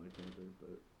seen Black Panther,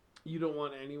 but... You don't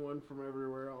want anyone from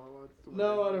Everywhere All at Once to win?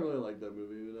 No, I don't really like that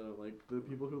movie, and I don't like the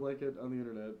people who like it on the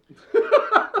internet.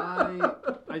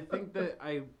 I think that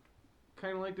I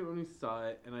kind of liked it when we saw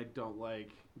it, and I don't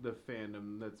like the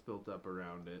fandom that's built up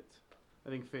around it. I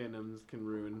think fandoms can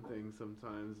ruin things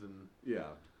sometimes, and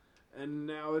yeah. And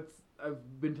now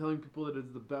I've been telling people that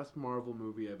it's the best Marvel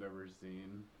movie I've ever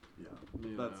seen. Yeah,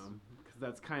 because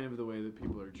that's kind of the way that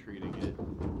people are treating it.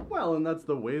 Well, and that's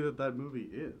the way that movie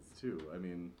is too. I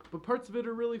mean, but parts of it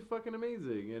are really fucking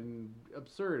amazing and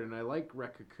absurd, and I like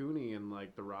Raccacoonie and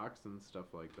like the rocks and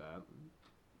stuff like that.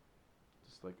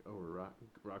 Like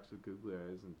rocks with googly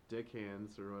eyes and dick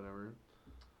hands or whatever.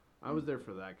 I was there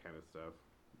for that kind of stuff.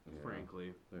 Yeah,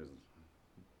 frankly,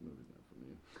 movie's not for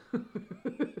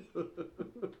me.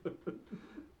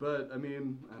 But I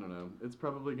mean, I don't know. It's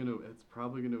probably gonna.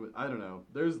 I don't know.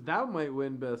 That might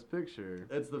win Best Picture.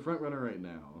 It's the front runner right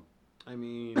now. I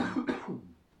mean,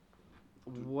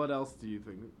 what else do you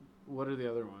think? What are the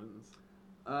other ones?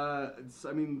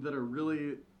 That are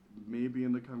really maybe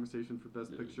in the conversation for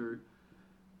Best Picture.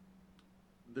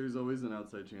 There's always an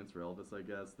outside chance for Elvis, I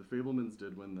guess. The Fabelmans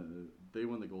won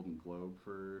the Golden Globe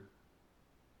for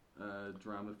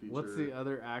drama feature. What's the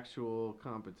other actual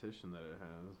competition that it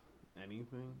has?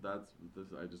 Anything? I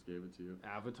just gave it to you.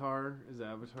 Avatar? Is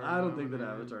Avatar? I don't think that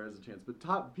Avatar has a chance,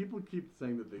 but people keep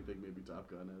saying that they think maybe Top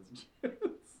Gun has a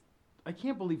chance. I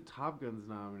can't believe Top Gun's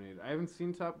nominated. I haven't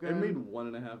seen Top Gun. It made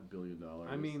 $1.5 billion.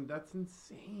 I mean, that's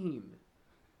insane.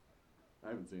 I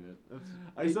haven't seen it.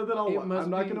 I said that I'm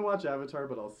not going to watch Avatar,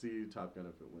 but I'll see Top Gun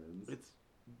if it wins.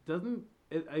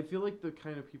 I feel like the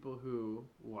kind of people who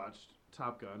watched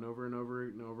Top Gun over and over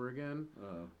and over again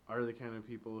are the kind of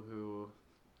people who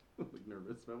like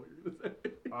nervous about what you're going to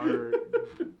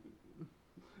say.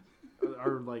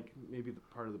 are like maybe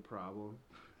part of the problem.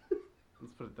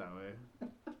 Let's put it that way.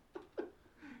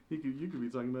 You could be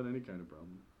talking about any kind of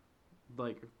problem.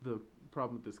 Like the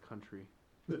problem with this country.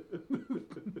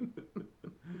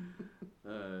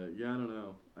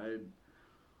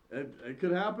 It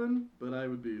could happen, but I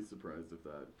would be surprised if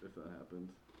that happened.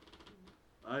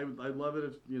 I'd love it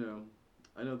if, you know,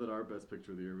 I know that our best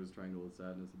picture of the year was Triangle of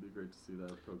Sadness. It'd be great to see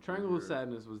that. Triangle of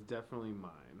Sadness was definitely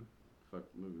mine. Fuck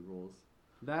movie rules.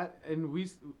 That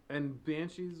and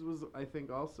Banshees was, I think,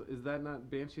 also, is that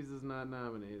not, Banshees is not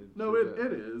nominated? No, for it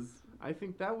that. is. I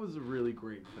think that was a really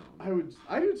great film.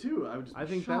 I do too. I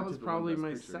think that was probably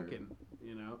my second.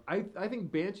 You know, I think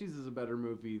Banshees is a better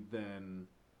movie than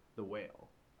The Whale.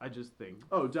 I just think.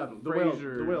 Oh, definitely.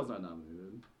 The Whale's not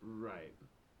nominated. Right.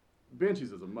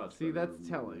 Banshees is a must. See, that's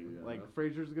telling. Yeah. Like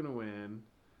Fraser's gonna win.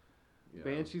 Yeah.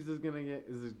 Banshees is gonna get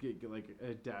like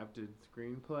adapted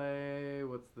screenplay.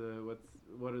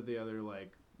 What are the other,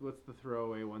 like, what's the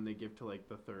throwaway one they give to like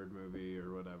the third movie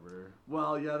or whatever?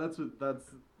 Well, yeah, best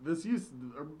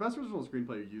original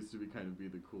screenplay used to be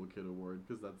the cool kid award,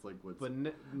 because that's like what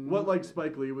like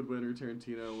Spike Lee would win, or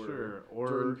Tarantino, or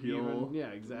Jordan Peele. Even, yeah,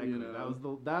 exactly. You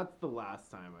know? That's the last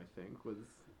time I think was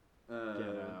Get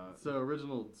Out. So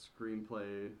original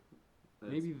screenplay.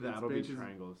 Maybe that'll be Banshees.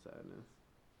 Triangle of Sadness.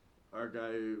 Our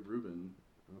guy Ruben.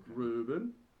 Okay.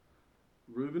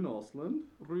 Ruben Ostlund.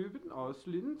 Ruben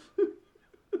Ostlund.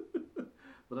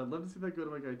 But I'd love to see that go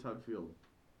to my guy Todd Field.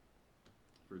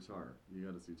 For Tar. You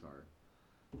gotta see Tar.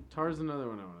 Tar's another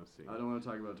one I want to see. I don't want to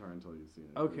talk about Tar until you've seen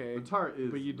it. Okay. But Tar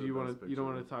is. But you don't want picture.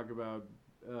 to talk about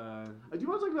I do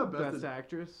want to talk about best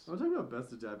actress. I want to talk about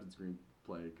best adapted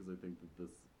screenplay, because I think that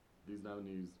these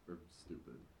nominees are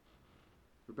stupid.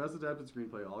 For best adapted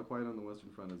screenplay, All Quiet on the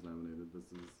Western Front is nominated. This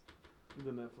is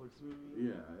The Netflix movie.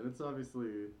 yeah, and it's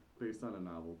obviously based on a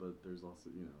novel, but there's also,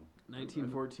 you know,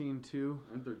 1914 too.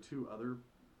 Aren't there two other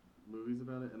movies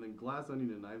about it? And then Glass Onion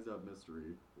and Knives Out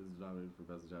Mystery is nominated for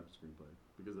best adapted screenplay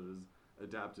because it is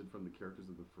adapted from the characters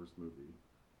of the first movie.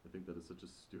 I think that is such a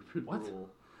stupid What? rule.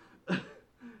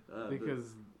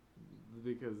 Because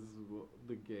the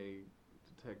gay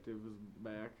detective is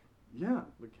back. Yeah,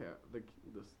 The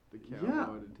Yeah.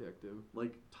 cowboy detective.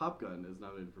 like Top Gun is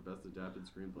nominated for best adapted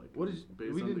screenplay. 'cause What it's is?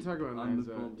 based We on didn't talk about on Knives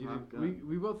the Out. film You Top didn't- Gun.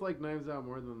 we both like Knives Out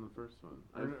more than the first one.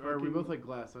 I Or we fucking- both like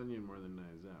Glass Onion more than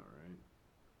Knives Out, right?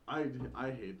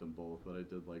 I hate them both, but I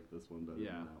did like this one better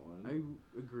Yeah. than that one.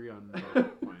 I agree on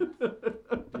both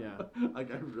points. Yeah.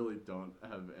 Like, I really don't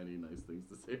have any nice things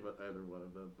to say about either one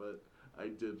of them, but I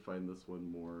did find this one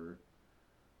more.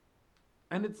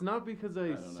 And it's not because I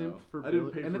don't simp know. for I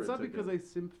didn't pay and for it's a not because I ticket.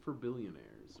 simp for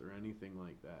billionaires or anything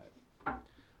like that.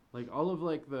 Like all of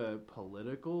like the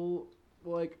political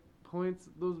like points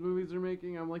those movies are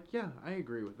making, I'm like, yeah, I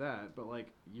agree with that, but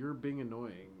like you're being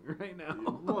annoying right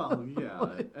now. Well, yeah,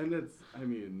 Like- and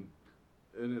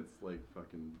it's like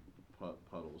fucking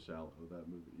puddle shallow, that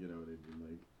movie. You know what I mean?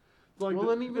 Like, it's like Well,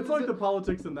 and even it's as like a- the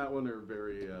politics in that one are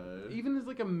very. Even as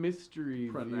like a mystery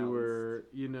Pronounced. viewer,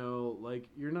 you know, like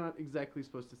you're not exactly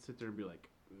supposed to sit there and be like,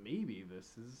 maybe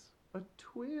this is a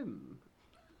twin.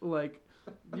 Like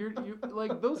you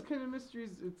like those kind of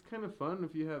mysteries. It's kind of fun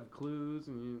if you have clues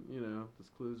and you know those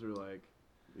clues are like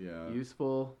Yeah,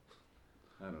 useful.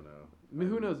 I don't know. I mean,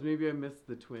 who knows? Maybe I missed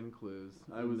the twin clues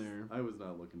I in was there. I was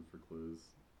not looking for clues.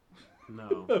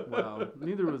 No, well,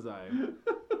 neither was I.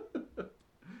 I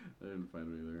didn't find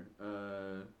them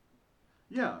either.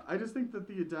 Yeah, I just think that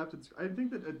I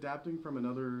think that adapting from an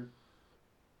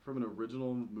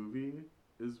original movie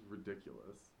is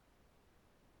ridiculous.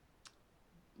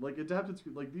 Like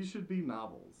like these should be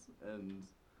novels, and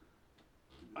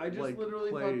I just like,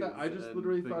 literally thought plays that. I just and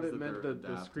literally thought things it meant they're that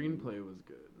the adapting. screenplay was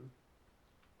good.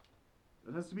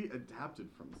 It has to be adapted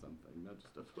from something, not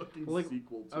just a fucking Well, like,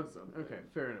 sequel to something. Okay,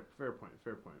 fair enough. Fair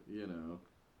point. You know,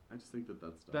 I just think that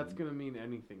that's dumb. That's gonna mean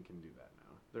anything can do that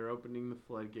now. They're opening the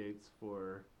floodgates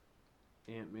for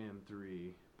Ant-Man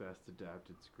 3 Best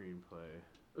Adapted Screenplay.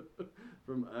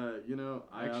 from you know,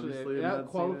 I Actually, obviously have that not seen it.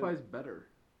 qualifies better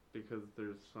because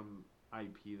there's some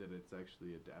IP that it's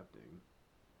actually adapting,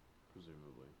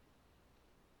 presumably.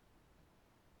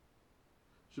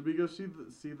 Should we go see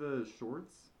the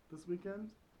shorts this weekend?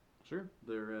 Sure.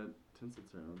 They're at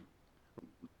Tinseltown.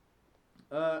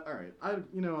 All right. I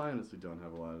honestly don't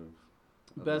have a lot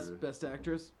of Best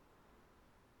actress.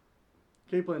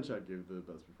 Kate Blanchett gave the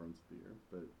best performance of the year,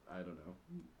 but I don't know.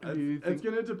 Who do you It's think-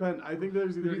 gonna depend. I think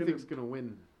there's Who either do you gonna. think's gonna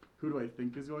win? Who do I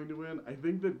think is going to win? I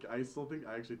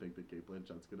actually think that Kate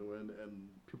Blanchett's gonna win, and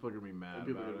People are gonna be mad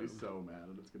people are about gonna be it. so mad,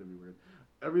 and it's gonna be weird.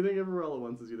 Everything Everywhere All at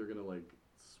Once is either gonna win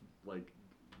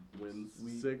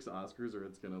Sweet. 6 Oscars, or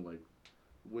it's gonna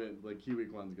win. Like Kiwi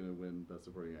Kwan's gonna win Best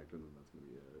Supporting Actor, and then that's gonna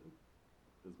be it.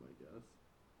 Is my guess.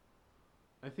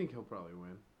 I think he'll probably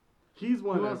win. He's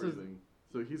won Who else is- everything,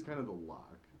 so he's kind of the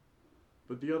lock.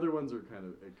 But the other ones are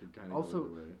it could kind of go Also,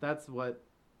 either way. that's what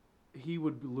he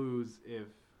would lose if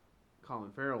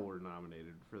Colin Farrell were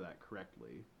nominated for that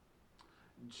correctly.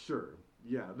 Sure.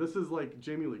 Yeah, this is like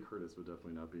Jamie Lee Curtis would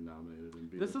definitely not be nominated and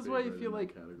be This the is why I favorite feel in that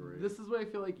like category. this is why I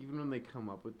feel like even when they come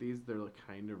up with these, they're like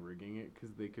kind of rigging it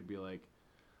because they could be like,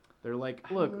 they're like,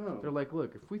 I look, don't know. they're like,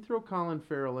 look, if we throw Colin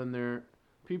Farrell in there,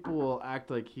 people will act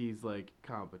like he's like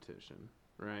competition,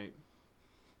 right?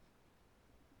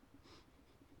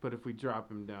 But if we drop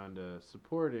him down to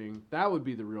supporting, that would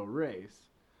be the real race,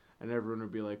 and everyone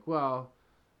would be like, well,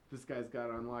 this guy's got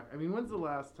it on lock. I mean, when's the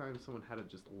last time someone had it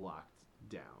just locked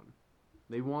down?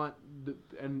 They want,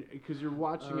 and because you're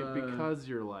watching it because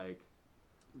you're like,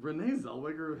 Renee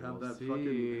Zellweger had We'll that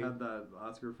see. had that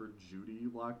Oscar for Judy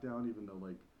lockdown, even though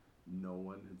like no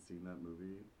one had seen that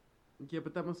movie. yeah,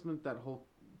 but that must have meant that whole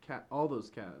all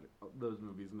those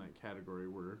movies in that category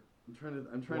were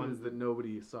I'm trying ones to that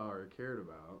nobody saw or cared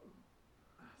about.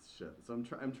 shit. So I'm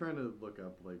trying to look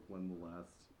up like when the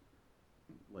last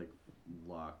like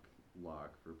lock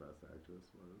for Best Actress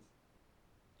was.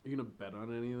 Are you gonna bet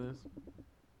on any of this?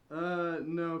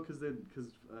 No, because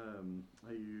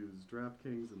I use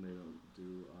DraftKings and they don't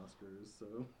do Oscars,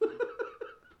 so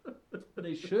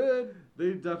They should.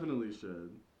 they definitely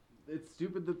should. It's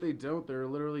stupid that they don't. There are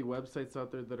literally websites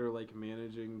out there that are like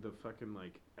managing the fucking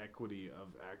like equity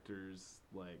of actors,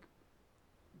 like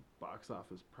box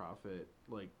office profit,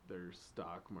 like their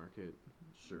stock market,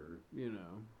 Sure. you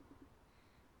know,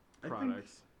 I think,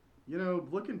 products.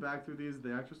 looking back through these,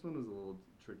 the actress one was a little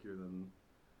trickier than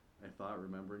I thought,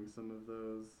 remembering some of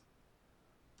those.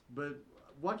 But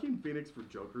Joaquin Phoenix for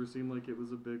Joker seemed like it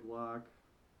was a big lock.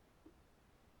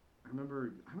 I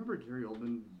remember Gary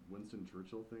Oldman, Winston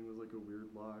Churchill thing was like a weird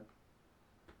lock.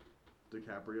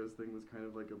 DiCaprio's thing was kind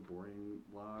of like a boring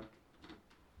lock.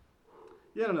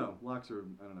 Yeah, I don't know. Locks are,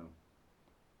 I don't know.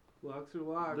 Locks are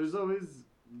locks. There's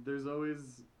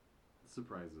always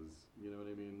surprises. You know what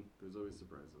I mean? There's always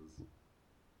surprises.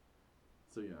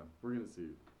 So yeah, we're gonna see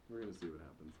what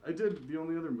happens. The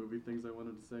only other movie things I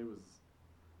wanted to say was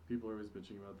people are always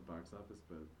bitching about the box office,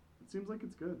 but it seems like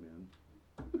it's good,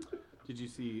 man. Did you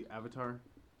see Avatar?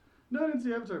 No, I didn't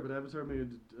see Avatar, but Avatar made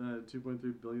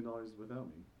 $2.3 billion without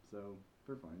me, so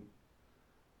they're fine.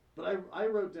 But I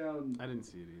wrote down. I didn't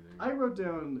see it either. I wrote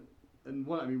down, and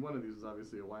one of these was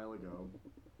obviously a while ago.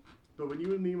 But when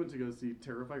you and me went to go see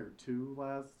Terrifier 2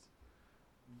 last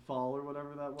fall or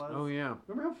whatever that was. Oh yeah.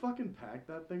 Remember how fucking packed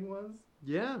that thing was?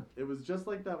 Yeah. It was just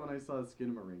like that when I saw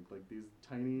Skinamarink, like these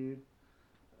tiny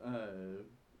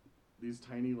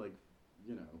like,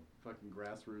 fucking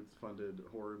grassroots funded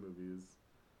horror movies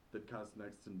that cost not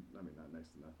next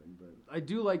to nothing, but I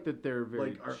do like that they're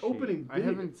very Like, are cheap. opening I big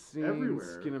haven't seen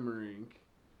everywhere. Skinamarink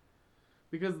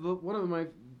because one of my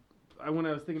when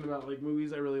I was thinking about like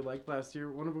movies I really liked last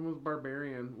year, one of them was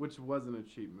Barbarian, which wasn't a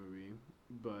cheap movie,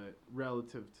 but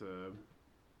relative to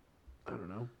I don't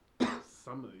know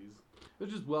some of these, they're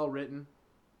just well written,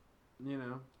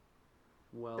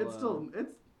 Well, it's still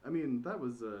I mean that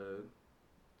was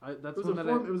that's it was one a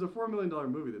that it was a $4 million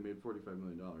movie that made $45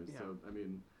 million. Yeah. So I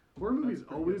mean, horror movies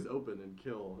pretty always good. open and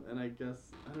kill, and I guess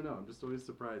I don't know. I'm just always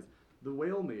surprised. The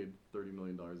Whale made $30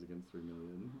 million against $3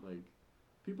 million. Like,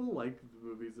 people like the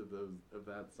movies of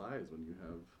that size when you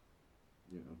have,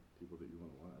 people that you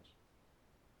want to watch.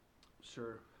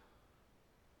 sure.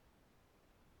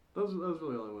 That was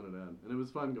really all I wanted to add, and it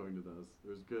was fun going to those.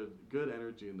 There was good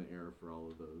energy in the air for all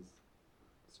of those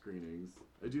screenings.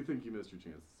 I do think you missed your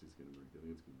chance to see Skinamarink. I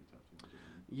think it's gonna be tough to watch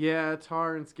again. Yeah,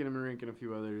 Tar and Skinamarink and a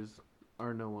few others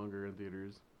are no longer in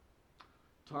theaters.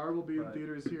 Tar will be in Right.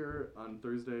 theaters here on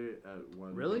Thursday at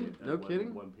 1. Really? at No 1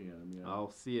 kidding? 1 p.m. Yeah.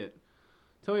 I'll see it.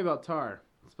 Tell me about Tar.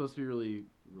 It's supposed to be really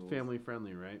Rules. family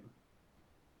friendly, right?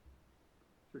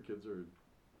 If your kids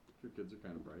are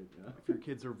kind of bright, yeah. If your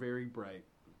kids are very bright.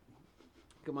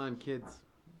 Come on, kids.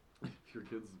 If your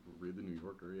kids read the New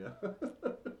Yorker, yeah.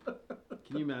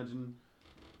 Can you imagine?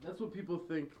 That's what people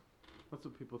think. That's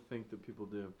what people think that people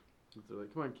do. They're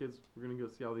like, come on, kids. We're going to go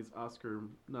see all these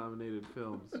Oscar-nominated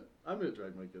films. I'm gonna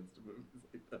drag my kids to movies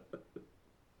like that.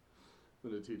 I'm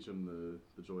gonna teach them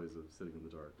the joys of sitting in the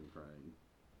dark and crying.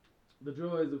 The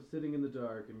joys of sitting in the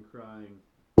dark and crying.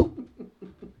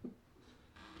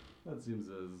 That seems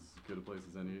as good a place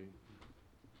as any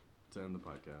to end the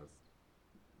podcast.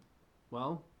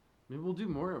 Well, maybe we'll do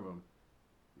more of them.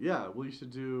 Yeah, well, you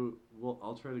should do. Well,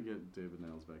 I'll try to get David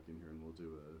Niles back in here, and we'll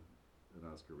do an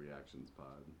Oscar reactions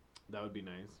pod. That would be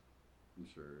nice. I'm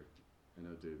sure. I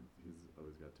know Dave. He's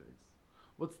always got takes.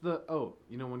 What's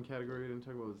one category we didn't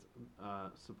talk about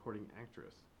was supporting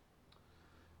actress.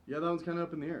 Yeah, that one's kind of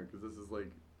up in the air because this is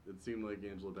like it seemed like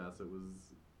Angela Bassett was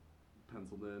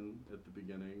penciled in at the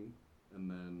beginning, and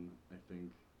then I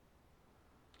think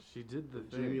She did the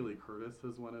thing. Jamie Lee Curtis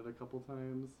has won it a couple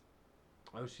times.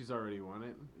 Oh, she's already won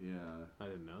it? Yeah. I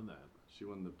didn't know that. She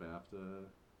won the BAFTA,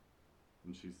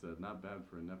 and she said, "Not bad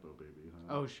for a nepo baby,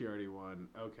 huh?" Oh, she already won.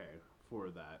 Okay, for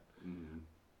that. Mm-hmm.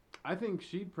 I think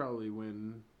she'd probably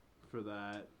win for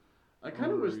that. I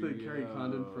kind of wish that Carrie Oreo.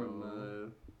 Condon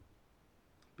from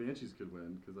Banshees could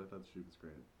win, because I thought she was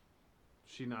great.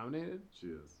 She nominated? She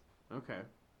is. Okay.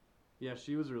 Yeah,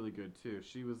 she was really good too.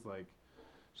 She was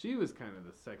kind of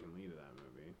the second lead of that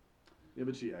movie. Yeah,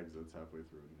 but she exits halfway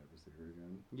through and you never see her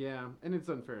again. Yeah, and it's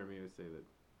unfair of me to say that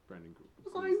Brendan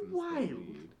I'm Gleeson's the wild.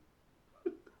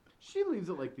 lead. She leaves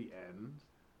at like the end.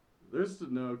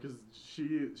 No, because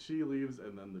she leaves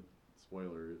and then the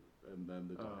spoiler and then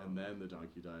the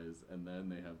donkey dies and then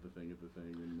they have the thing at the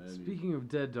thing and then Speaking of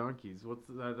dead donkeys, what's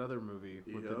that other movie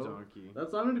with the donkey?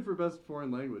 That's nominated for best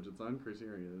foreign language. It's on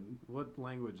Criterion. What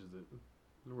language is it?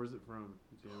 Where's it from?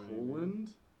 Do you have any idea? Poland.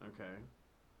 Okay.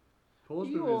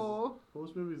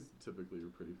 Polish movies typically are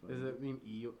pretty fun. Does it mean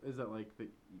Is that like the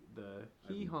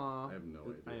hee haw? I have no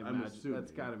idea. I I'm imagine assuming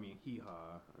that's got to mean hee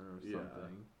haw or something.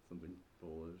 Yeah, something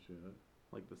Polish. Yeah.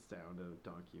 Like the sound a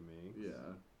donkey makes. Yeah.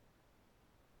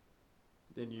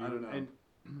 Then you I don't know. And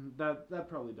that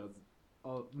probably does.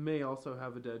 May also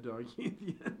have a dead donkey at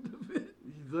the end of it.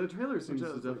 The trailer seems to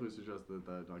I was definitely suggest that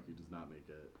that donkey does not make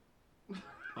it.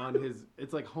 On his,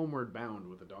 it's like Homeward Bound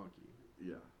with a donkey,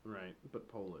 Yeah. right? But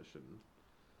Polish and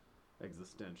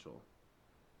existential.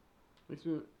 Makes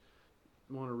me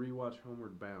want to rewatch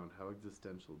Homeward Bound. How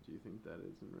existential do you think that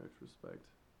is in retrospect?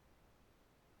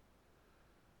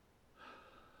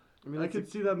 I mean, I could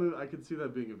see that movie. I could see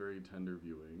that being a very tender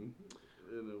viewing.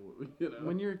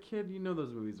 When you're a kid, you know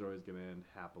those movies are always going to end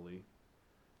happily.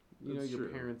 You That's know your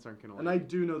true. parents aren't going to. And I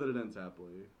do know that it ends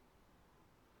happily.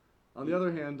 On the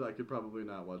other hand, I could probably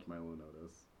not watch Milo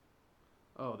Notice.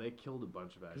 Oh, they killed a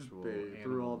bunch of actual. They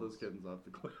threw all animals. those kittens off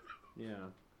the cliff. Yeah.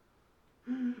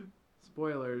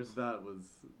 Spoilers. That was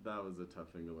a tough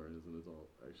thing to learn as an adult,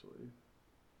 actually.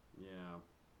 Yeah.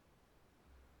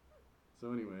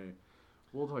 So anyway,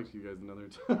 we'll talk to you guys another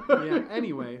time. Yeah.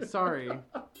 Anyway, sorry.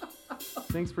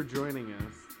 Thanks for joining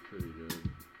us. Pretty good.